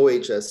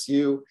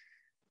OHSU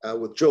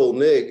with Joel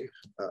Nigg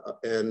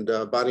and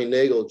Bonnie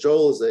Nagel.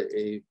 Joel is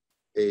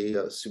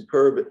a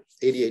superb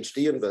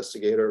ADHD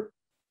investigator.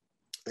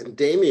 And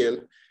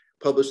Damien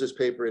published this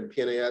paper in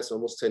PNAS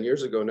almost 10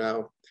 years ago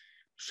now,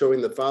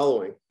 showing the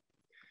following.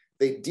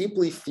 They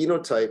deeply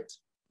phenotyped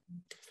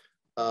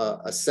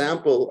a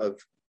sample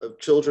of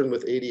children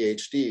with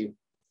ADHD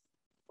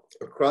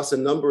across a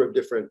number of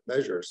different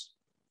measures,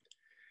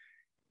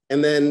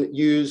 and then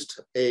used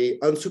an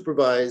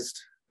unsupervised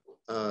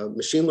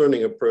machine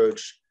learning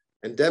approach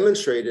and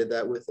demonstrated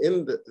that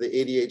within the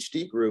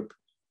ADHD group,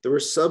 there were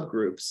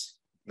subgroups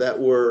that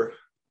were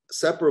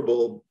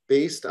separable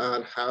based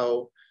on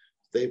how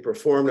they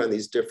performed on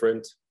these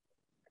different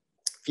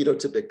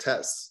phenotypic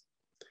tests.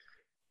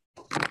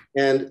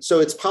 And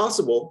so it's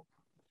possible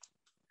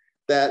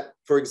that,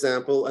 for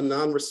example, a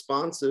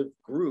non-responsive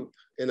group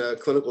in a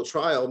clinical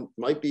trial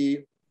might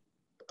be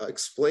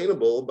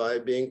explainable by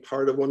being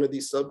part of one of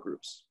these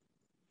subgroups.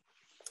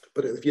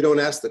 But if you don't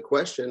ask the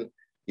question,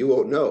 you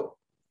won't know.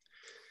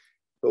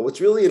 But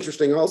what's really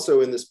interesting also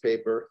in this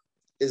paper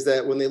is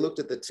that when they looked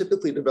at the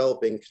typically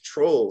developing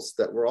controls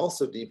that were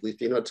also deeply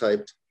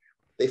phenotyped,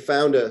 they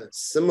found a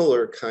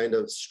similar kind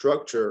of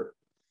structure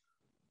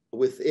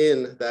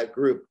within that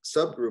group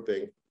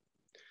subgrouping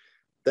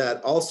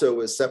that also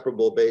was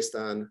separable based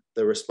on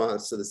the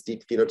response to this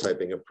deep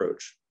phenotyping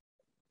approach.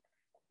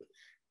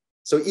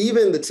 So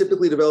even the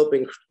typically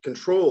developing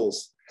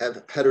controls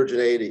have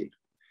heterogeneity.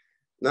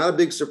 Not a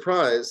big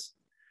surprise,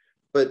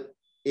 but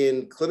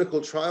in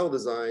clinical trial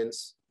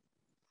designs,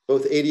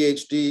 both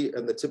ADHD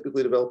and the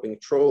typically developing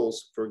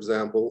controls, for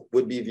example,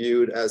 would be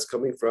viewed as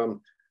coming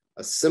from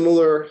a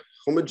similar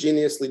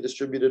homogeneously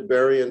distributed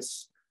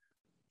variance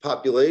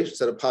population,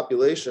 set of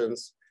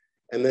populations,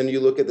 and then you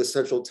look at the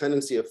central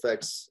tendency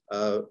effects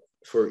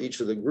for each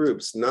of the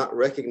groups, not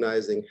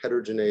recognizing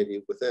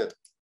heterogeneity within.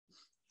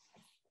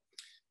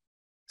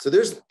 So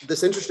there's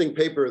this interesting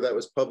paper that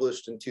was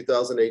published in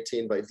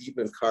 2018 by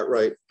Deepman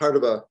Cartwright, part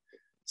of a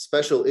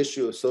special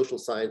issue of Social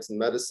Science and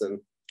Medicine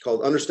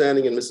called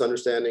Understanding and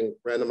Misunderstanding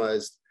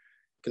Randomized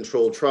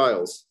Controlled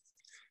Trials.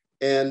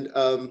 And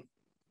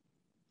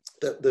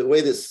the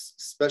way this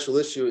special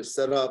issue is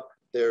set up,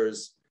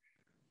 there's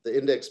the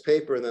index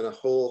paper and then a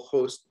whole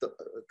host, a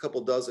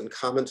couple dozen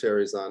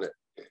commentaries on it,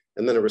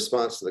 and then a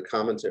response to the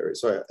commentary.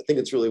 So I think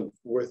it's really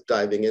worth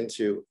diving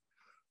into.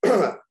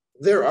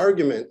 Their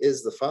argument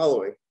is the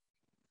following.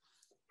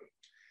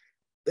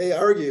 They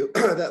argue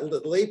that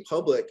the lay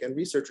public and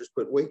researchers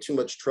put way too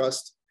much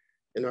trust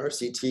in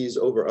RCTs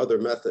over other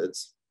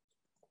methods,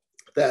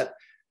 that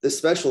the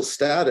special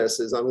status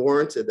is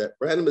unwarranted, that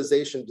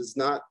randomization does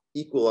not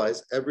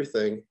equalize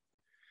everything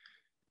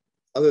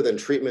other than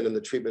treatment in the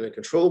treatment and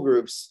control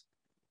groups,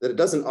 that it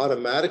doesn't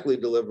automatically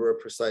deliver a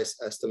precise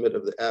estimate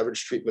of the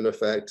average treatment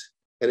effect,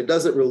 and it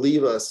doesn't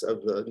relieve us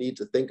of the need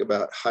to think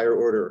about higher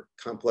order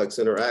complex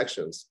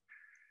interactions.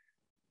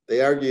 They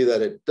argue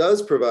that it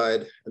does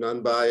provide an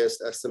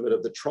unbiased estimate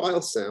of the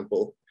trial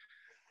sample,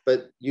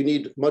 but you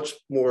need much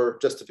more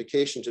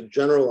justification to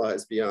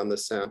generalize beyond the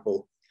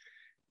sample.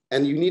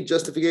 And you need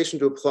justification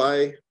to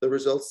apply the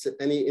results to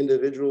any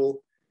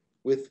individual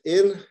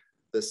within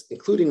this,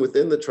 including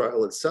within the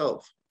trial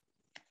itself.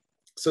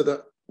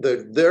 So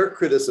their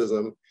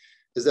criticism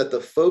is that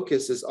the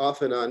focus is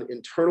often on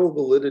internal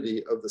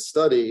validity of the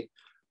study,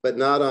 but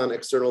not on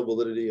external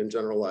validity and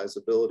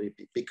generalizability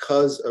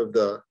because of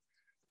the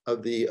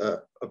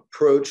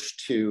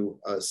approach to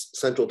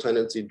central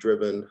tendency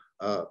driven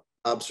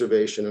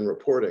observation and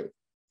reporting.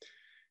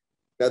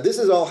 Now, this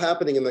is all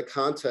happening in the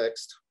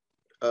context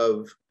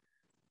of,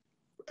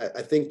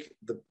 I think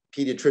the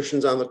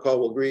pediatricians on the call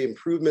will agree,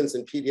 improvements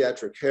in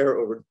pediatric care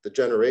over the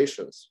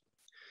generations.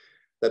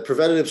 That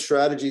preventative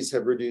strategies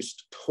have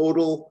reduced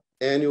total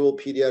annual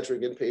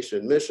pediatric inpatient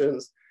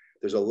admissions.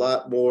 There's a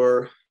lot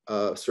more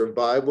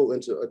survival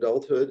into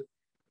adulthood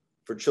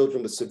for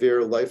children with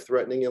severe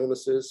life-threatening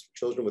illnesses,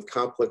 children with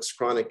complex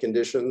chronic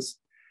conditions.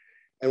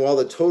 And while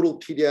the total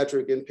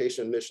pediatric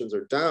inpatient admissions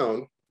are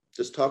down,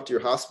 just talk to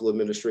your hospital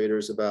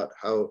administrators about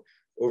how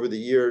over the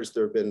years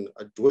there have been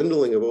a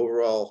dwindling of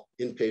overall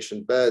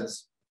inpatient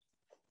beds.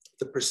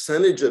 The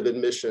percentage of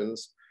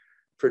admissions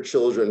for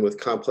children with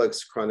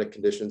complex chronic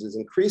conditions is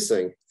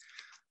increasing.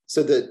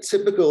 So the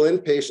typical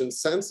inpatient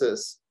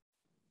census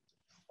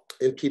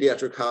in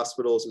pediatric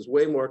hospitals is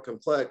way more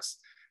complex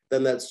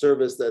than that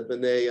service that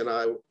Vinay and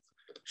I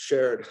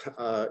shared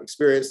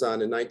experience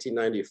on in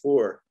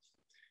 1994.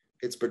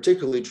 It's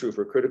particularly true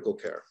for critical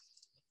care.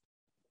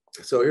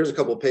 So here's a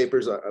couple of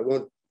papers. I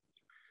won't,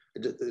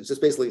 it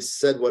just basically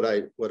said what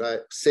I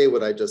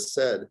just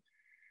said.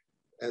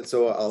 And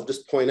so I'll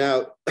just point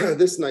out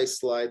this nice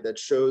slide that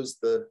shows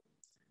the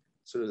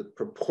sort of the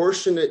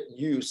proportionate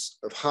use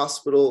of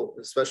hospital,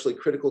 especially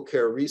critical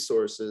care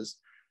resources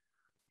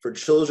for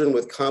children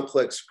with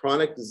complex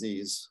chronic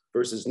disease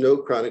versus no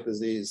chronic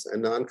disease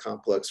and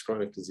non-complex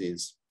chronic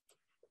disease.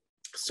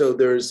 So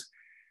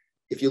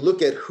if you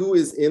look at who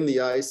is in the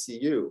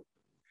ICU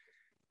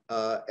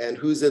and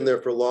who's in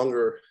there for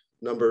longer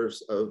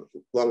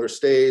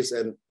stays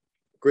and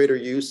greater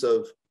use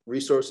of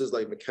resources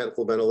like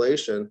mechanical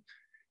ventilation,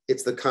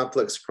 it's the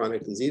complex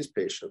chronic disease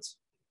patients.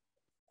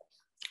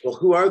 Well,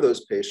 who are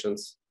those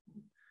patients?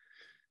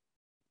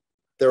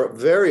 They're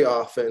very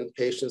often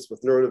patients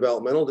with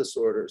neurodevelopmental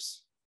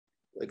disorders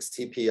like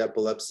CP,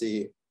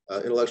 epilepsy,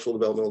 intellectual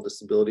developmental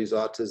disabilities,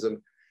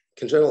 autism,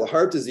 congenital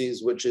heart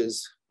disease, which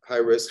is high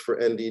risk for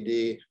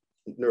NDD,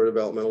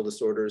 neurodevelopmental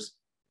disorders,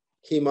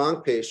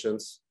 hem-onc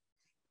patients,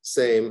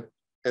 same,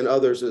 and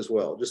others as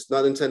well. Just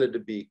not intended to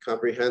be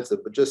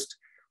comprehensive, but just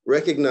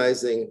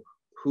recognizing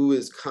who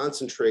is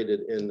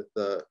concentrated in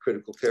the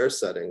critical care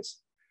settings.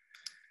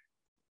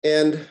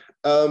 And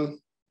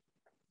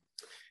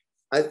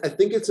I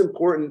think it's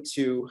important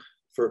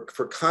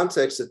for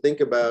context to think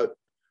about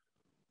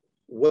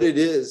what it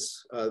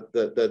is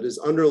that is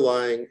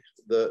underlying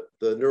the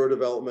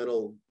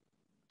neurodevelopmental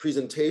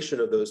presentation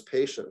of those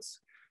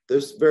patients.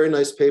 There's a very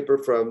nice paper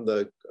from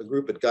a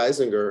group at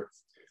Geisinger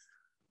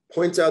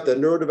points out that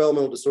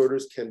neurodevelopmental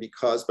disorders can be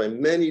caused by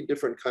many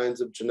different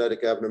kinds of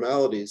genetic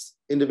abnormalities,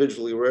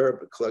 individually rare,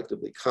 but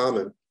collectively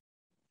common.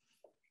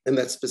 And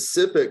that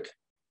specific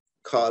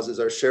causes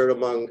are shared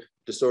among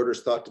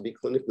disorders thought to be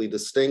clinically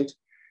distinct,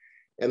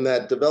 and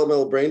that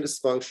developmental brain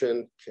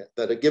dysfunction,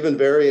 that a given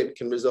variant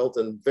can result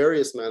in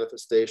various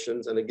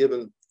manifestations, and a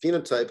given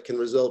phenotype can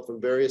result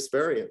from various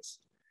variants.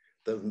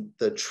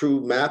 The true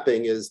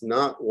mapping is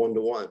not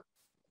one-to-one.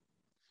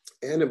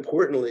 And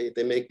importantly,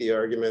 they make the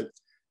argument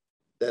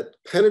that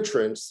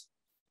penetrance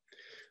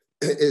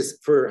is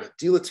for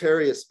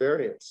deleterious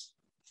variants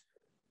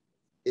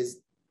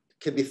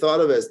can be thought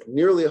of as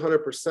nearly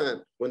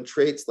 100% when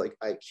traits like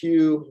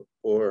IQ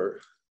or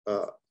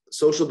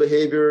social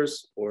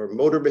behaviors or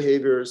motor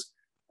behaviors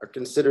are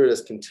considered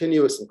as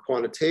continuous and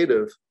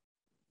quantitative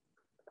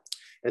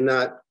and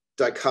not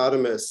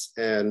dichotomous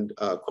and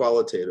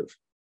qualitative.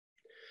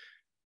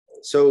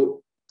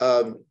 So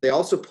they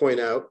also point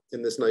out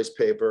in this nice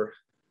paper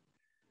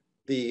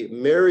the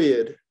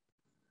myriad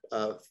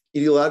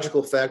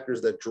etiological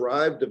factors that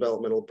drive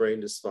developmental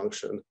brain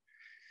dysfunction,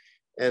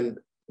 and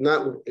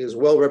not as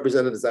well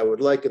represented as I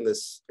would like in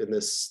this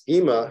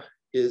schema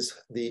is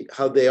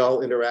how they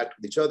all interact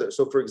with each other.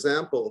 So for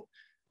example,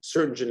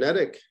 certain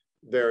genetic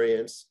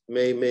variants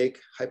may make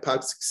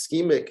hypoxic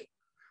ischemic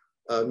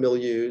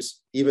milieus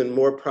even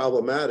more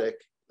problematic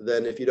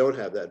than if you don't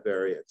have that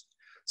variant.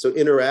 So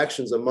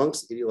interactions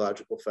amongst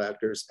etiological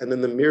factors, and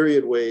then the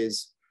myriad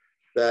ways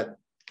that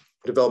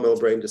developmental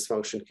brain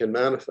dysfunction can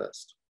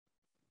manifest.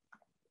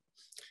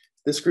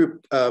 This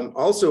group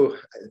also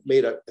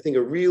made, I think,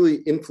 a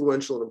really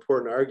influential and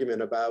important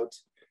argument about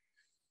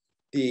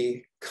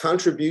the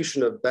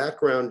contribution of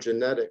background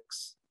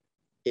genetics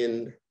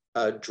in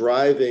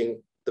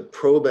driving the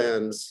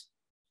proband's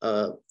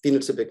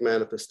phenotypic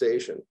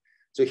manifestation.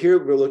 So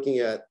here we're looking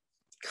at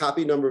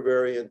copy number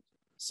variant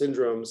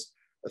syndromes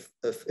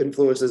of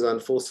influences on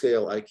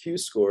full-scale IQ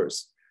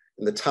scores.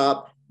 In the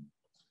top,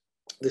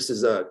 this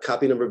is a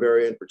copy number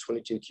variant for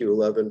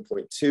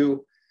 22q11.2.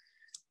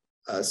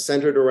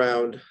 Centered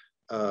around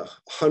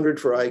 100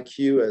 for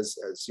IQ, as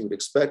you would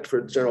expect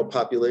for the general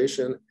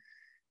population,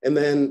 and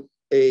then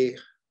a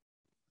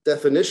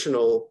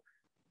definitional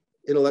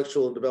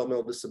intellectual and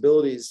developmental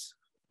disabilities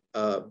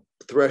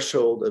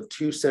threshold of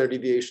 2 standard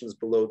deviations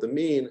below the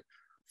mean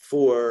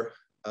for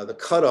the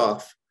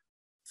cutoff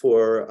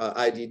for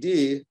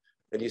IDD.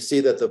 And you see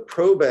that the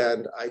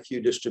proband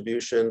IQ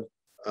distribution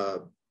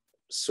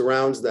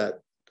surrounds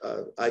that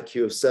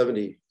IQ of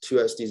 70, 2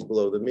 SDs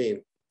below the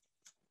mean.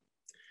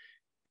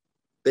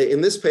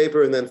 In this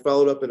paper, and then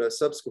followed up in a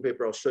subsequent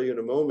paper I'll show you in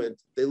a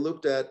moment, they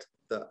looked at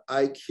the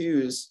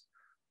IQs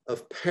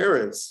of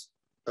parents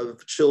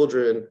of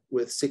children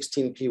with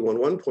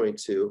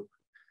 16p11.2,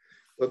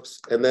 whoops,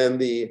 and then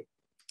the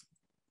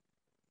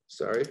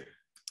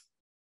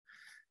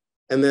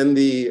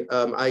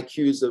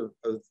IQs of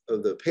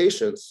the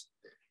patients.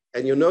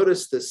 And you'll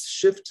notice this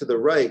shift to the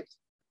right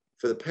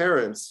for the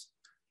parents,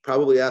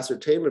 probably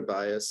ascertainment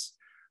bias,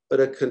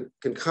 but a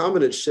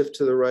concomitant shift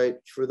to the right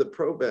for the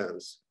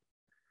probands,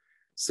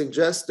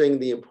 suggesting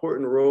the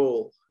important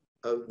role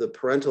of the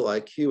parental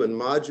IQ in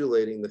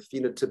modulating the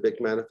phenotypic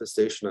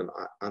manifestation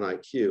on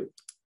IQ.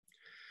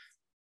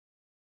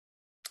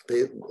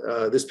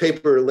 This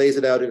paper lays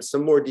it out in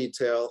some more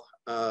detail,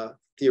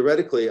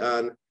 theoretically,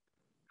 on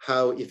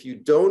how if you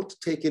don't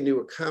take into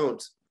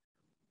account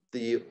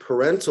the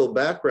parental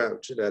background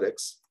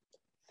genetics,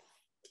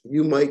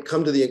 you might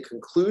come to the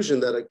conclusion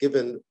that a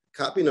given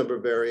copy number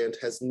variant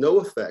has no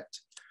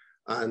effect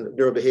on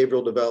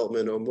neurobehavioral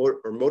development or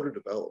motor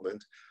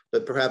development,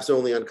 but perhaps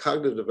only on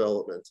cognitive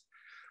development.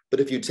 But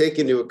if you take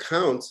into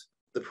account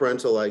the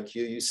parental IQ,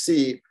 you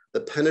see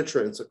the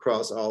penetrance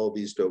across all of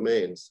these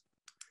domains.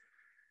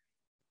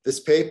 This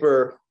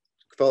paper,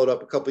 followed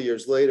up a couple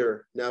years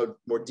later, now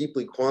more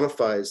deeply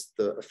quantifies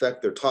the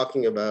effect they're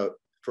talking about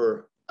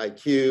for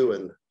IQ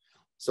and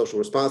social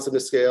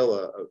responsiveness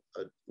scale,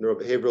 a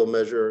neurobehavioral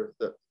measure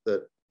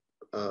that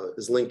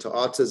is linked to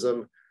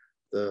autism,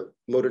 the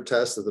motor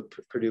test of the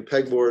Purdue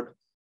pegboard.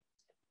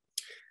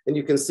 And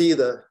you can see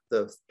the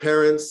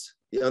parents,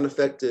 the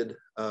unaffected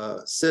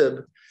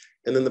SIB,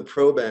 and then the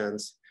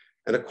probands,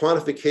 and a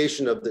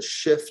quantification of the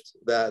shift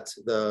that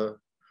the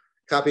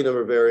copy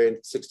number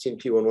variant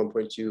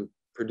 16p11.2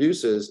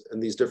 produces in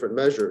these different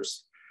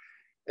measures,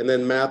 and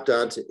then mapped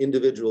onto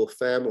individual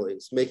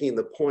families, making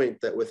the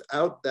point that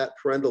without that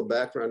parental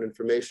background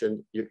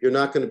information, you're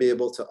not going to be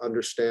able to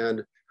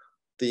understand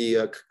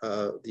the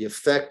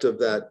effect of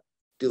that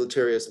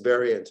deleterious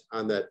variant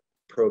on that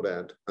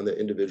proband, on the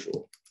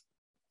individual.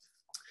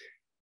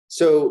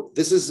 So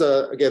this is,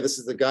 again, this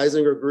is the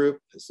Geisinger group.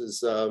 This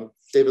is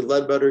David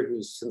Ledbetter,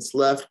 who's since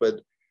left,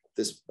 but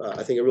this,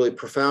 I think, a really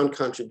profound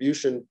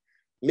contribution,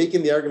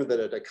 making the argument that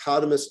a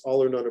dichotomous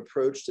all or none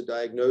approach to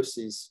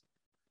diagnoses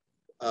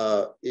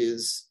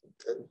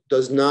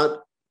does not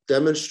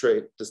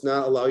demonstrate, does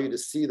not allow you to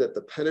see that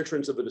the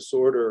penetrance of a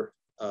disorder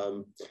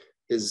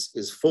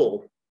is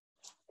full.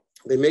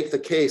 They make the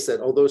case that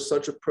although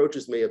such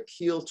approaches may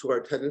appeal to our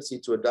tendency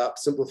to adopt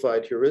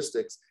simplified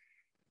heuristics,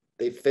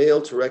 they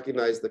fail to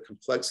recognize the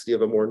complexity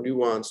of a more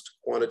nuanced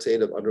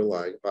quantitative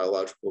underlying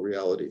biological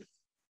reality.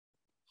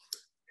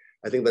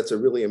 I think that's a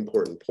really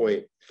important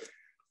point.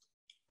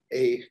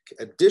 An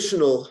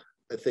additional,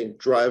 I think,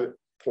 drive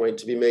point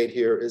to be made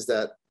here is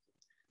that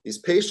these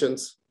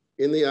patients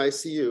in the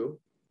ICU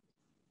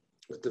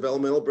with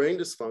developmental brain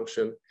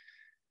dysfunction,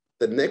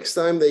 the next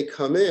time they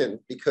come in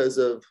because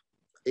of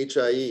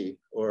HIE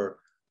or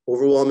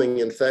overwhelming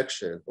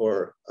infection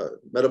or a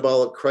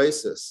metabolic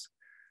crisis,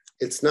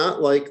 it's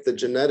not like the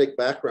genetic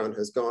background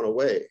has gone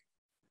away.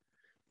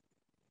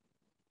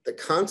 The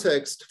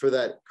context for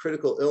that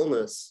critical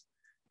illness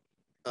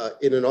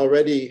in an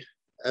already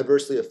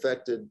adversely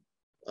affected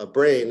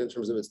brain in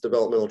terms of its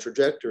developmental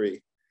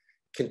trajectory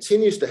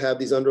continues to have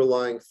these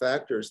underlying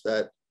factors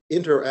that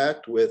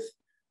interact with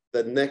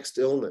the next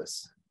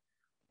illness.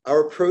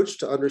 Our approach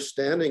to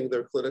understanding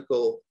their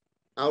clinical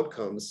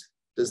outcomes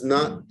does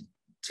not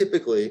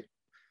typically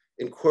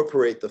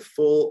incorporate the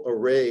full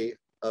array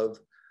of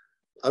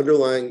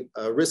underlying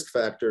risk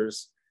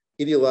factors,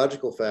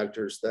 etiological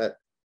factors that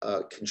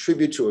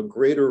contribute to a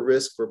greater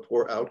risk for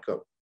poor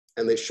outcome,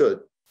 and they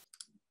should.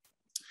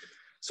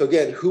 So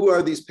again, who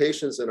are these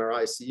patients in our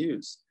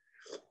ICUs?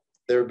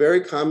 They're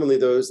very commonly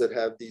those that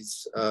have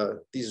these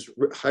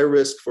high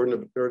risk for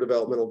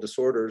neurodevelopmental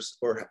disorders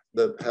or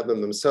that have them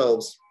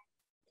themselves.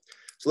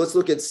 So let's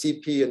look at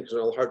CP and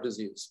congenital heart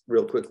disease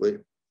real quickly.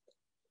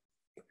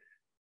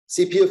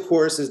 CP, of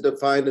course, is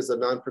defined as a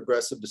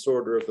non-progressive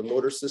disorder of the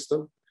motor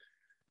system.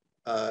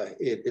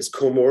 It is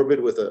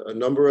comorbid with a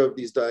number of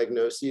these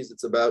diagnoses.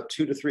 It's about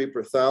 2 to 3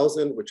 per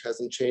thousand, which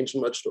hasn't changed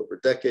much over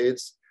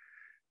decades.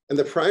 And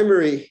the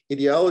primary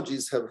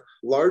etiologies have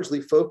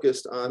largely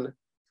focused on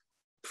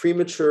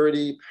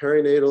prematurity,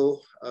 perinatal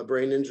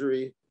brain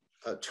injury,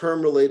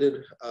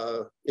 term-related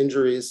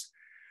injuries.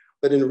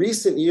 But in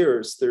recent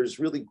years, there's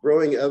really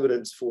growing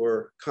evidence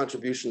for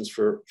contributions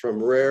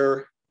from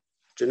rare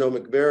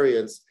genomic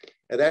variants.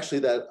 And actually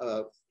that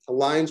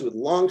aligns with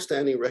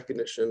longstanding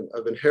recognition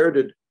of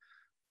inherited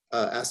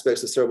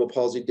aspects of cerebral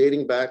palsy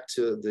dating back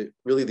to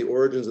really the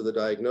origins of the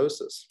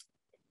diagnosis.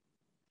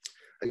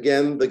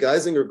 Again, the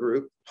Geisinger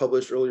group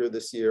published earlier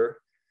this year,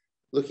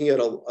 looking at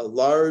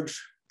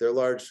their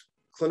large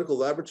clinical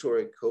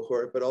laboratory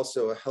cohort, but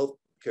also a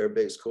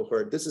healthcare-based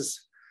cohort.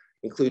 This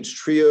includes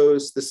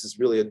trios, this is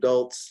really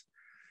adults.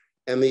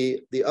 And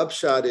the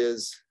upshot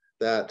is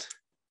that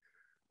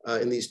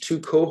in these two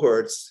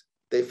cohorts,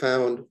 they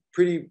found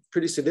pretty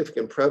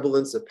significant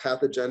prevalence of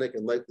pathogenic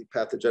and likely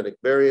pathogenic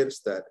variants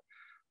that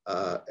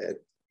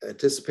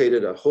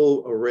anticipated a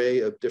whole array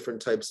of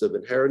different types of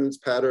inheritance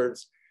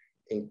patterns,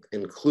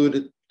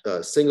 included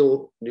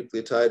single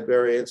nucleotide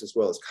variants as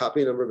well as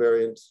copy number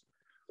variants.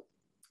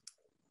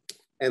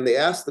 And they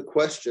asked the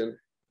question,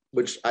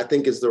 which I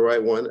think is the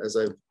right one, as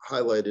I've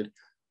highlighted,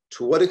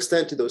 to what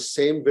extent do those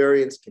same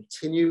variants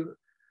continue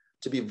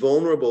to be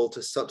vulnerable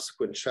to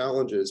subsequent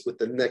challenges with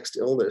the next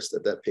illness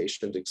that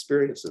patient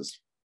experiences?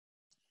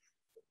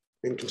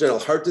 In congenital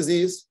heart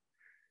disease,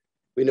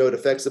 we know it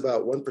affects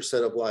about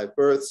 1% of live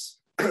births.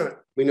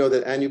 We know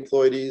that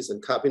aneuploidies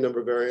and copy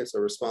number variants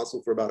are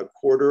responsible for about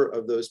 1/4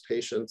 of those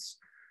patients'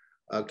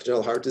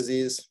 congenital heart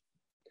disease,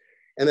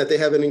 and that they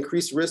have an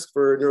increased risk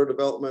for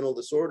neurodevelopmental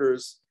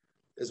disorders,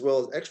 as well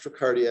as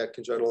extracardiac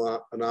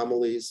congenital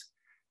anomalies,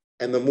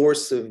 And the more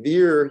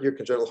severe your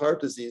congenital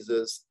heart disease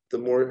is, the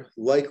more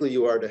likely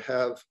you are to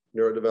have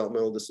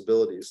neurodevelopmental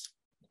disabilities.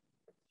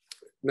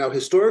 Now,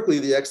 historically,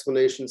 the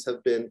explanations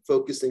have been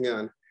focusing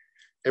on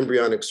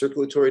embryonic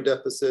circulatory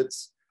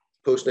deficits,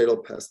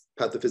 postnatal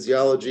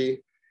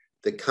pathophysiology,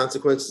 the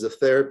consequences of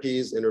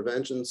therapies,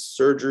 interventions,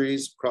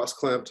 surgeries,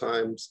 cross-clamp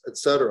times,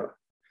 etc.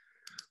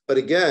 But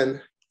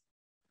again,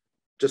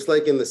 just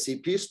like in the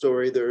CP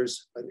story,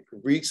 there's a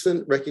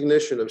recent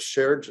recognition of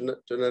shared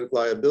genetic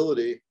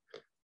liability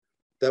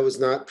that was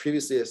not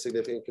previously a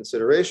significant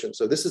consideration.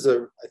 So this is,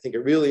 I think, a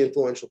really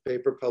influential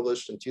paper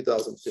published in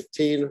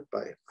 2015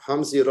 by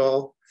Hamzi et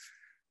al.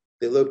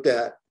 They looked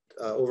at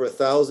over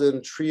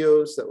 1,000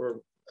 trios that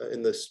were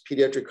in this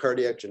Pediatric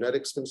Cardiac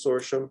Genetics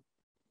Consortium.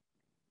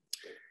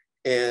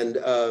 And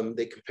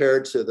they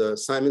compared to the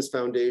Simons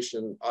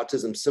Foundation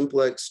Autism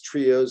Simplex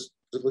trios,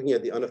 looking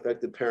at the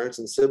unaffected parents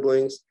and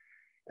siblings,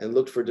 and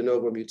looked for de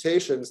novo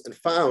mutations, and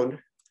found,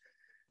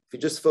 if you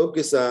just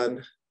focus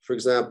on, for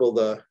example,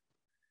 the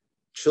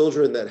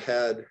children that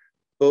had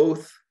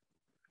both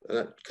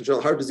congenital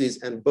heart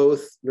disease and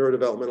both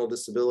neurodevelopmental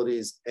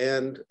disabilities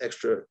and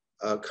extra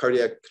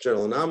cardiac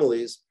congenital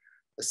anomalies,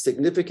 a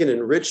significant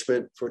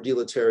enrichment for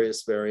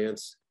deleterious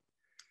variants.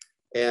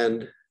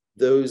 And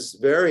those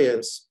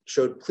variants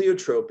showed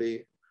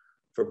pleiotropy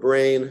for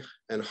brain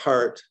and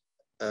heart,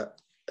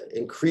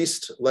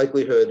 increased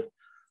likelihood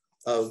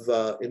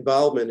of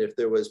involvement if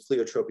there was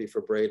pleiotropy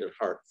for brain and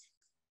heart.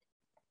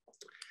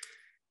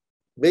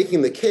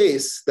 Making the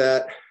case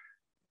that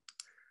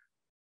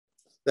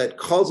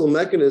causal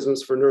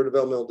mechanisms for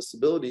neurodevelopmental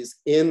disabilities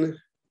in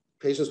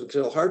patients with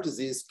congenital heart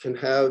disease can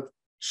have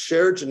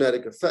shared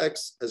genetic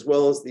effects, as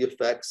well as the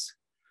effects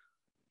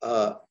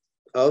of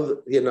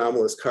the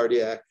anomalous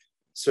cardiac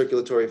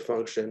circulatory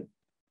function,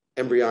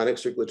 embryonic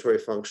circulatory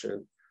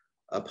function,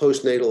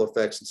 postnatal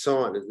effects, and so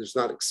on. It's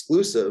not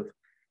exclusive,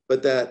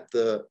 but that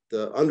the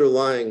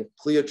underlying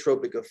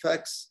pleiotropic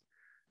effects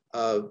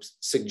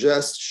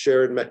suggest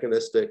shared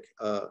mechanistic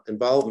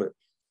involvement.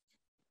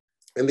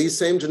 And these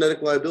same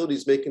genetic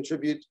liabilities may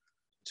contribute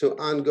to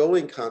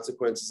ongoing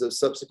consequences of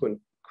subsequent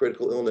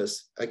critical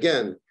illness.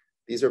 Again,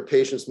 these are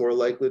patients more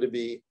likely to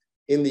be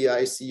in the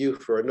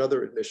ICU for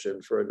another admission,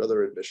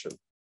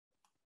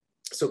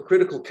 So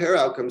critical care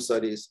outcome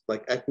studies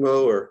like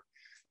ECMO or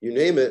you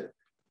name it,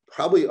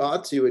 probably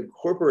ought to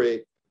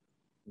incorporate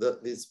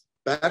this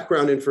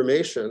background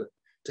information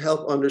to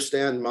help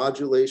understand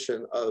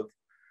modulation of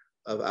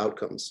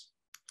outcomes.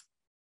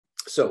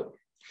 So,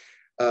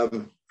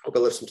 hope I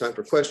left some time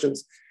for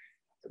questions.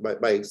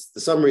 The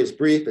summary is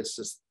brief. It's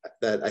just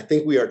that I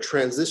think we are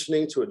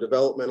transitioning to a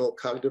developmental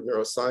cognitive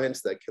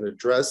neuroscience that can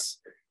address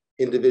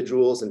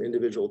individuals and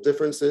individual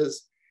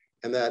differences,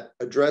 and that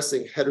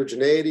addressing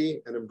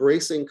heterogeneity and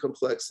embracing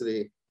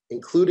complexity,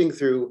 including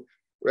through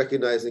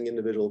recognizing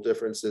individual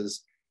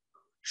differences,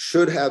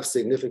 should have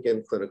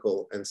significant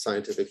clinical and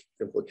scientific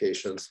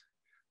implications.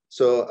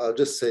 So I'll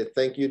just say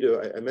thank you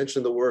to, I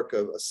mentioned the work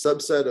of a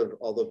subset of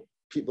all the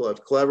people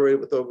I've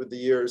collaborated with over the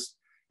years.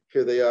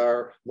 Here they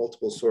are,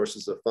 multiple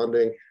sources of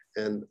funding,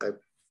 and I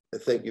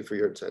thank you for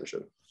your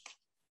attention.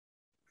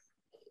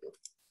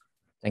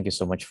 Thank you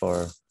so much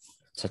for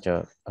such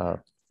a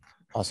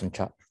awesome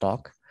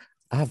talk.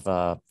 I have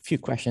a few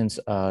questions,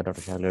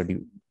 Dr. Schuyler.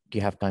 Do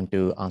you have time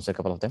to answer a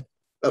couple of them?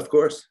 Of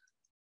course.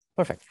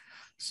 Perfect.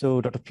 So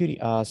Dr. Puri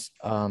asks,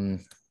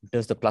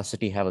 does the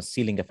plasticity have a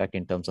ceiling effect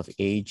in terms of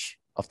age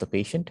of the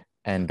patient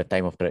and the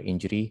time of their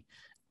injury?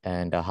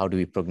 And how do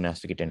we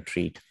prognosticate and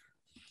treat?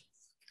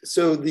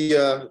 So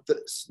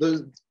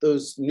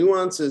those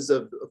nuances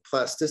of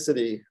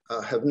plasticity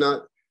have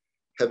not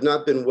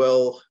been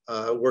well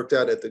worked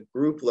out at the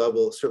group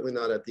level, certainly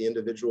not at the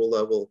individual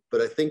level.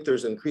 But I think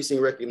there's increasing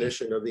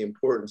recognition of the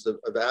importance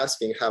of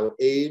asking how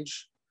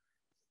age,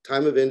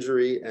 time of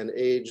injury, and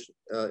age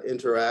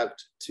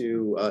interact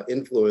to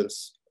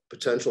influence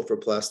potential for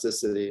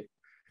plasticity.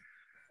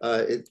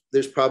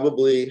 There's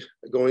probably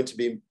going to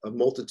be a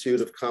multitude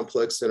of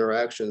complex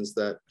interactions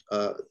that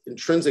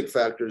intrinsic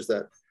factors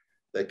that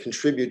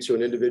contribute to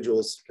an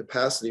individual's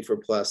capacity for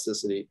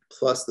plasticity,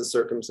 plus the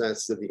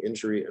circumstances of the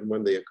injury and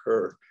when they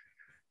occur.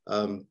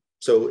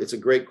 So it's a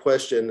great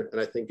question, and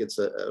I think it's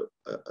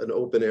an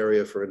open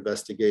area for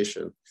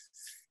investigation.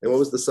 And what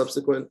was the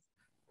subsequent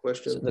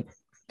question? So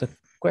the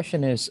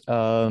question is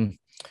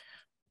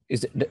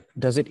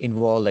does it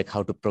involve like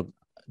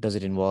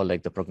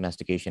the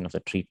prognostication of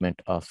the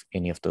treatment of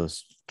any of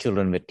those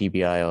children with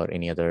TBI or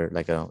any other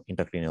like a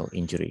intracranial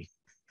injury?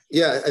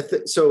 Yeah, I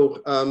think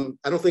so.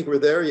 I don't think we're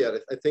there yet.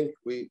 I think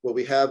what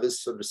we have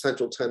is sort of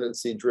central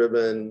tendency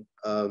driven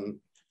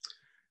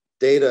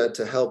data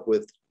to help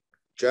with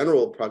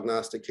general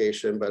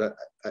prognostication, but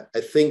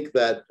I think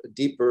that a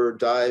deeper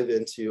dive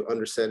into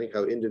understanding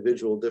how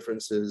individual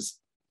differences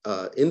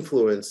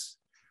influence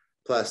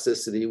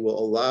plasticity will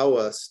allow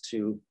us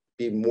to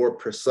be more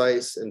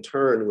precise in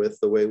turn with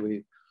the way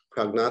we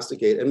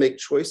prognosticate and make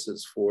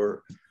choices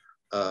for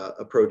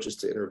approaches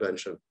to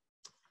intervention.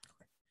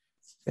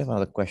 We have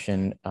another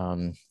question.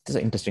 This is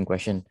an interesting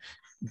question.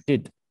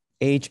 Did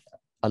age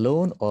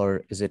alone,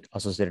 or is it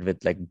associated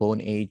with like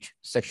bone age,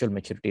 sexual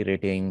maturity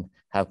rating,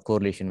 have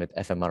correlation with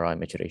fMRI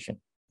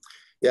maturation?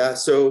 Yeah,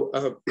 so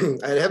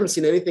I haven't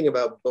seen anything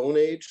about bone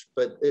age,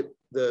 but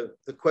the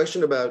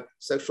question about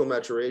sexual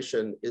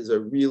maturation is a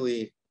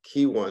really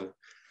key one.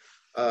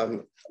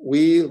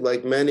 We,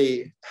 like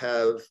many,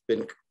 have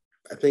been,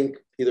 I think,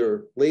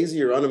 either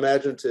lazy or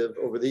unimaginative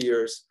over the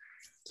years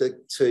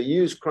to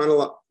use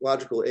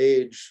chronological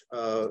age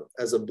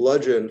as a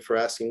bludgeon for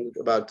asking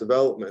about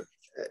development.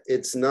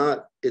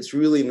 It's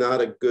really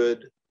not a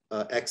good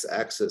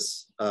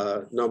x-axis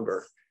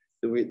number.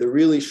 There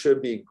really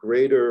should be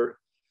greater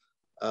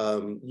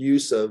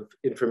use of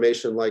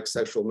information like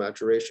sexual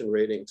maturation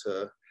rating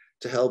to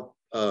help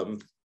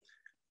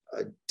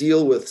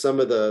deal with some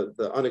of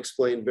the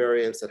unexplained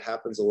variance that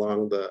happens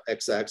along the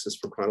x-axis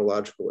for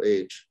chronological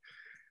age.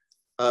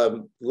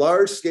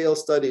 Large-scale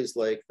studies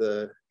like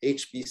the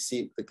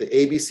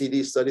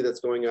ABCD study that's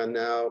going on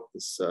now,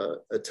 this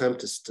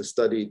attempt is to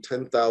study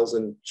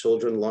 10,000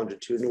 children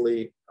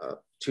longitudinally,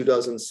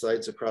 24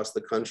 sites across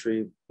the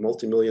country,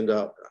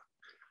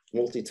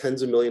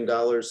 multi-tens of million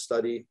dollars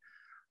study,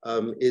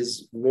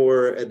 is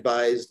more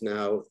advised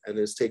now and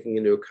is taking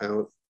into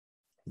account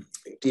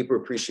deeper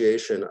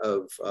appreciation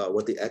of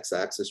what the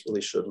x-axis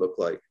really should look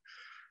like.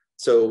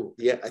 So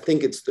yeah, I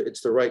think it's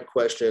the right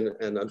question,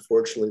 and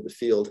unfortunately the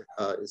field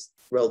is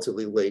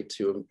relatively late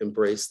to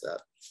embrace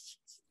that.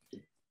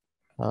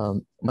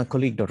 My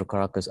colleague, Dr.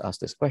 Karakas,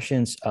 asked these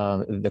questions.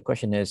 The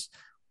question is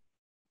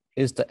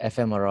the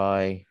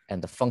fMRI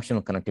and the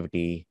functional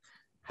connectivity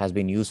has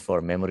been used for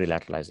memory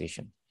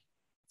lateralization?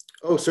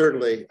 Oh,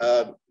 certainly.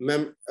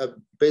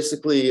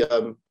 Basically,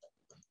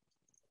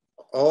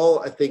 all,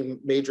 I think,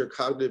 major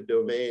cognitive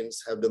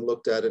domains have been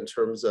looked at in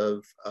terms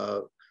of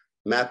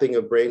mapping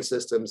of brain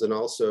systems and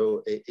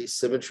also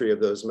asymmetry of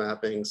those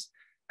mappings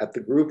at the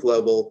group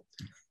level.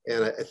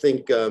 And I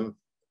think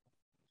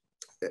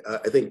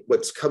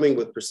what's coming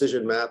with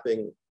precision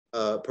mapping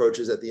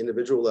approaches at the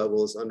individual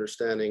level is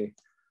understanding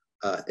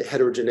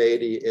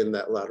heterogeneity in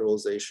that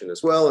lateralization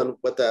as well, and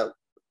what that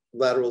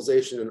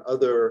lateralization and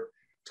other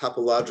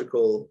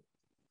topological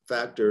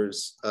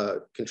factors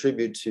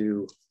contribute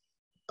to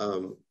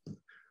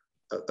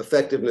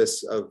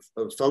effectiveness of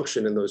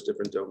function in those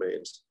different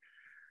domains.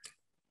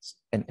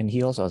 And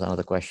he also has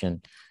another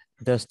question.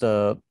 Does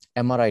the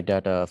MRI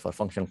data for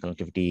functional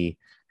connectivity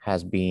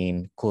has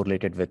been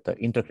correlated with the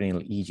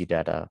intracranial EEG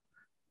data?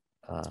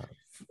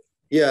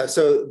 Yeah,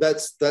 so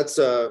that's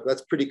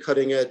pretty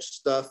cutting edge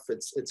stuff.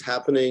 It's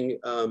happening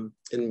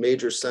in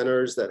major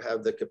centers that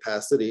have the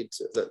capacity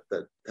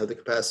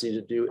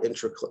to do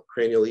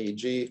intracranial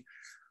EEG.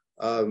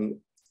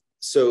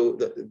 So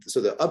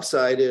the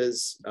upside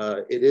is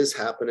it is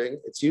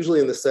happening. It's usually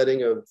in the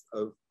setting of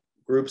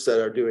groups that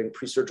are doing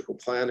pre-surgical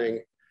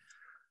planning.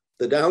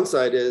 The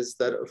downside is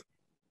that,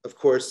 of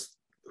course,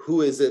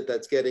 who is it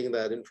that's getting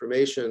that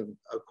information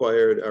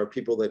acquired are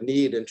people that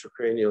need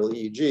intracranial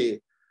EEG.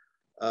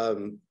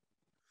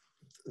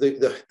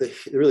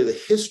 Really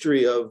the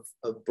history of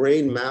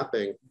brain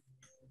mapping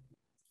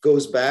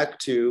goes back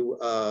to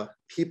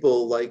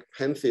people like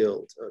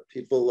Penfield,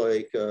 people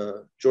like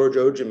George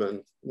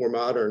Ogeman, more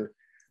modern,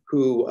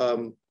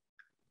 who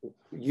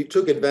you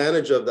took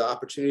advantage of the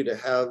opportunity to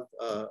have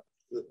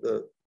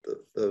the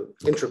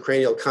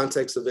intracranial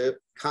contents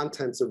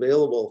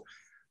available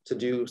to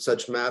do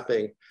such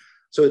mapping.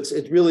 So it's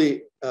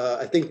really,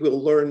 I think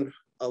we'll learn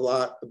a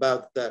lot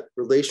about that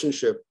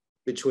relationship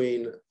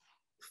between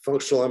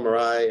functional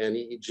MRI and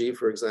EEG,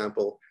 for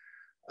example,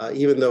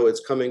 even though it's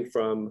coming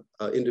from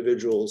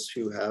individuals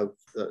who have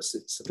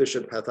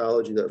sufficient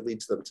pathology that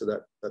leads them to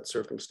that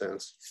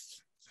circumstance.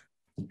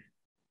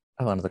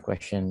 I have another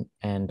question,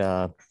 and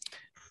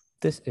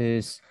this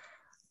is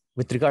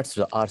with regards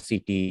to the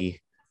RCT,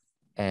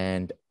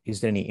 and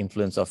is there any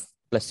influence of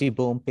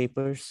placebo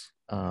papers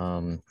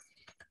and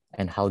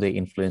how they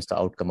influence the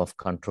outcome of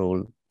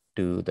control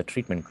to the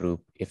treatment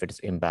group if it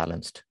is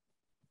imbalanced?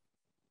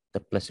 The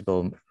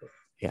placebo,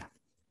 yeah.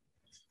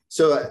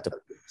 So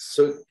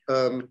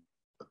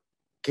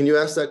can you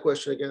ask that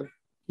question again?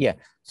 Yeah,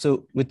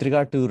 so with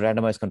regard to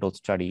randomized controlled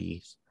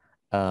studies,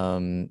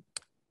 do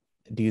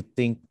you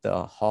think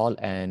the Hall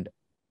and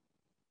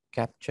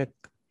Kapchuk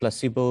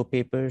placebo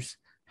papers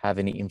have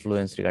any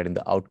influence regarding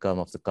the outcome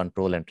of the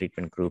control and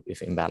treatment group if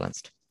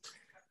imbalanced?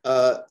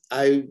 I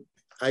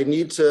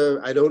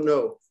don't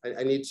know.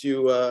 I need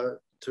to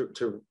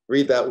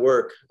read that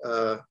work.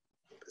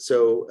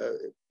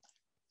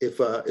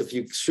 If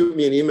you shoot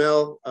me an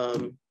email,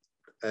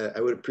 I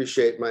would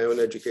appreciate my own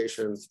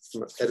edification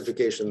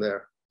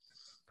there.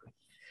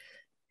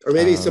 Or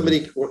maybe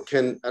somebody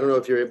can, I don't know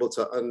if you're able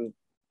to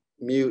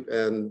unmute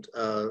and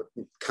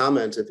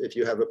comment if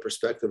you have a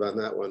perspective on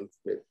that one.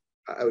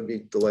 I would be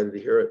delighted to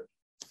hear it.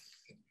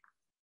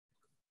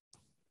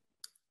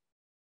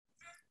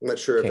 I'm not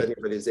sure if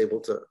anybody's able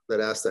to, that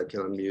asked that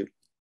can unmute.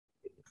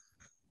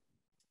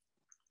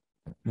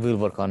 We'll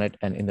work on it.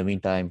 And in the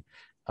meantime,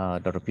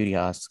 Dr. Puri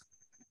asks,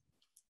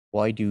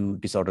 why do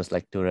disorders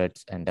like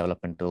Tourette's and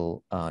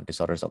developmental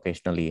disorders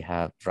occasionally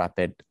have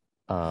rapid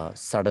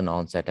sudden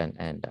onset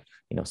and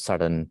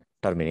sudden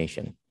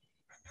termination?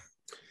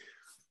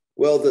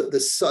 Well, the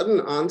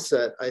sudden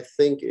onset, I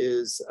think,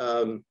 is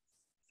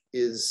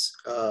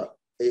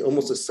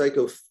almost a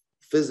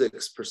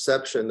psychophysics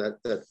perception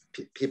that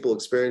people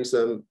experience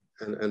them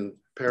and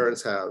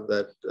parents have,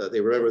 that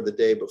they remember the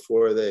day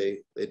before they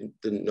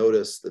didn't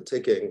notice the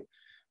ticking.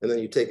 And then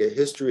you take a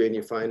history and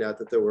you find out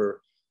that there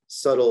were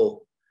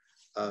subtle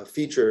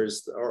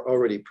features that are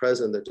already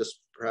present that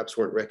just perhaps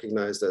weren't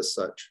recognized as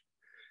such.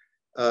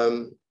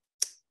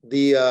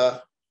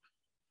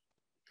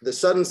 The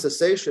sudden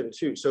cessation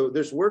too. So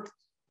there's work,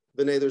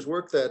 Vinay, there's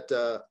work that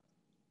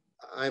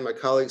I and my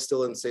colleagues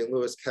still in St.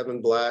 Louis,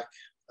 Kevin Black,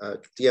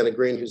 Deanna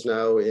Green, who's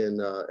now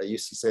at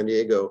UC San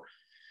Diego.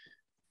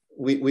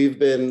 We've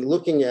been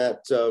looking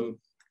at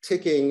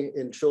ticking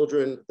in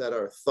children that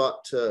are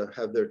thought to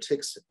have their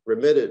tics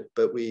remitted,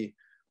 but we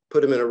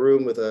put them in a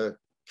room with a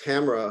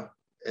camera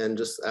and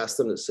just ask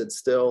them to sit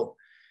still,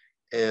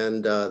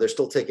 and they're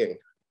still ticking.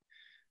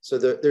 So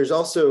there's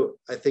also,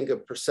 I think, a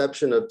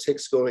perception of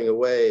tics going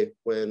away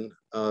when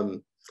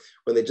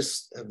they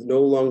just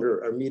no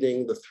longer are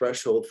meeting the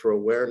threshold for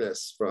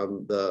awareness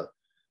from the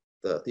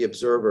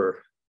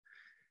observer.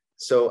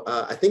 So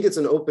I think it's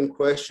an open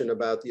question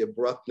about the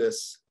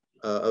abruptness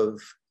of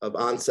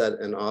onset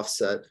and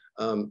offset.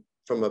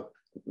 From a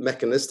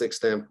mechanistic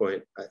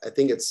standpoint, I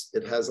think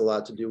it has a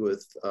lot to do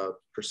with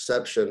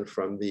perception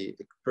from the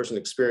person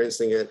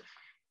experiencing it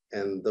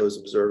and those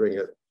observing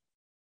it.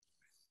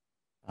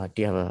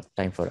 Do you have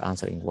time for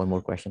answering one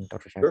more question,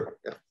 Dr. Shah? Sure,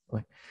 yeah.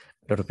 Okay.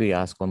 Dr. P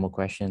asked one more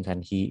question,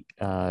 and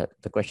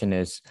the question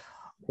is,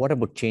 what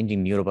about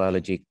changing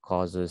neurobiology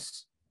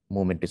causes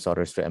movement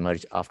disorders to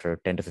emerge after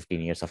 10 to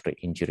 15 years after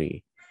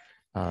injury?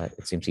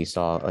 It seems he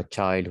saw a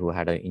child who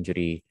had an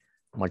injury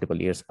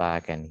multiple years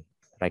back and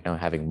right now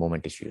having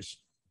movement issues.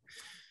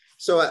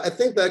 So I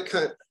think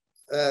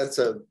that's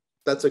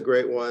a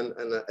great one,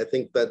 and I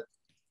think that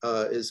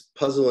is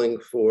puzzling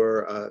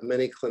for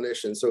many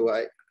clinicians. So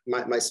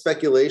my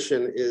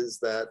speculation is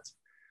that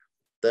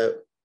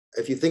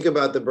if you think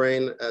about the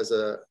brain as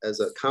a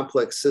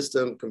complex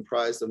system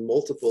comprised of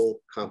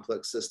multiple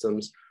complex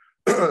systems,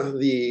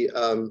 the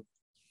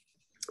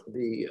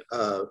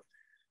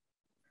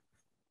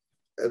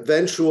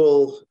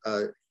eventual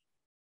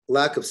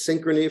lack of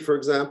synchrony, for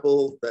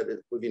example, that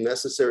it would be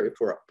necessary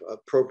for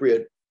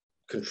appropriate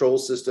control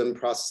system,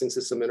 processing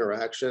system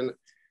interaction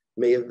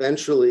may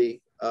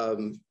eventually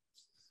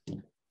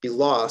be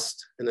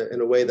lost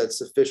in a way that's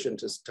sufficient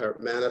to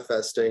start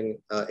manifesting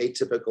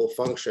atypical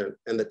function.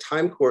 And the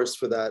time course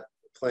for that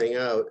playing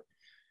out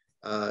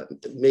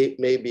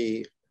may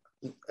be,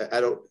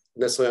 I don't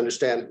necessarily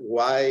understand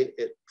why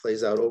it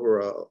plays out over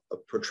a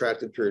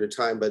protracted period of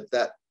time, but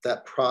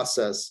that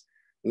process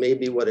may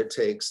be what it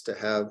takes to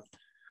have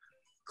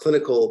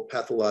clinical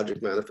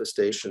pathologic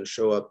manifestations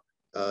show up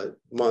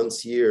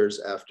months, years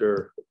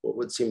after what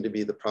would seem to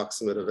be the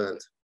proximate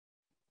event.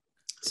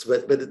 So,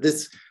 but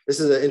this is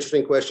an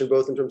interesting question,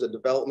 both in terms of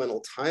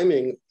developmental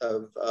timing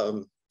of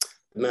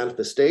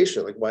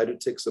manifestation, like why do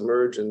tics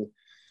emerge in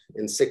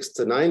 6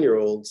 to 9 year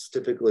olds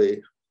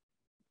typically?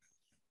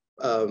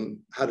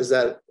 How does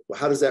that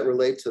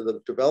relate to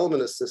the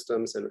development of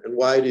systems, and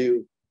why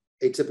do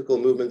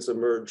atypical movements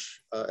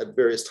emerge at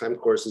various time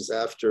courses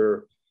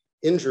after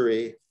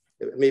injury?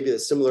 Maybe a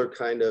similar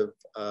kind of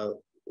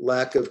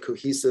lack of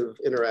cohesive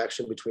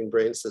interaction between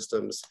brain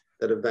systems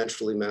that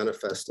eventually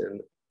manifest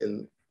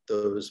in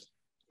those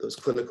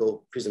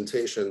clinical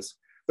presentations.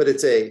 But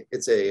it's a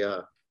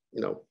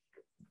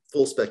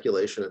full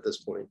speculation at this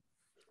point.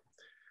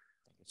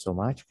 Thank you so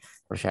much.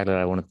 Dr. Shagler,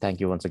 I want to thank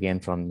you once again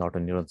from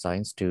Northern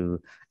Neuroscience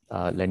to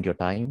lend your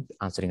time,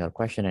 answering our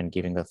question and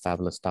giving a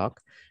fabulous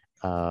talk.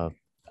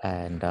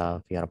 And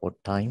we are about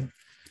time.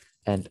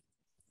 And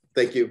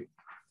thank you.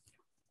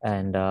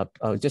 And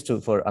just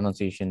for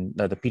annunciation,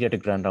 the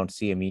pediatric rundown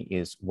CME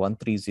is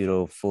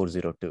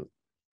 130402.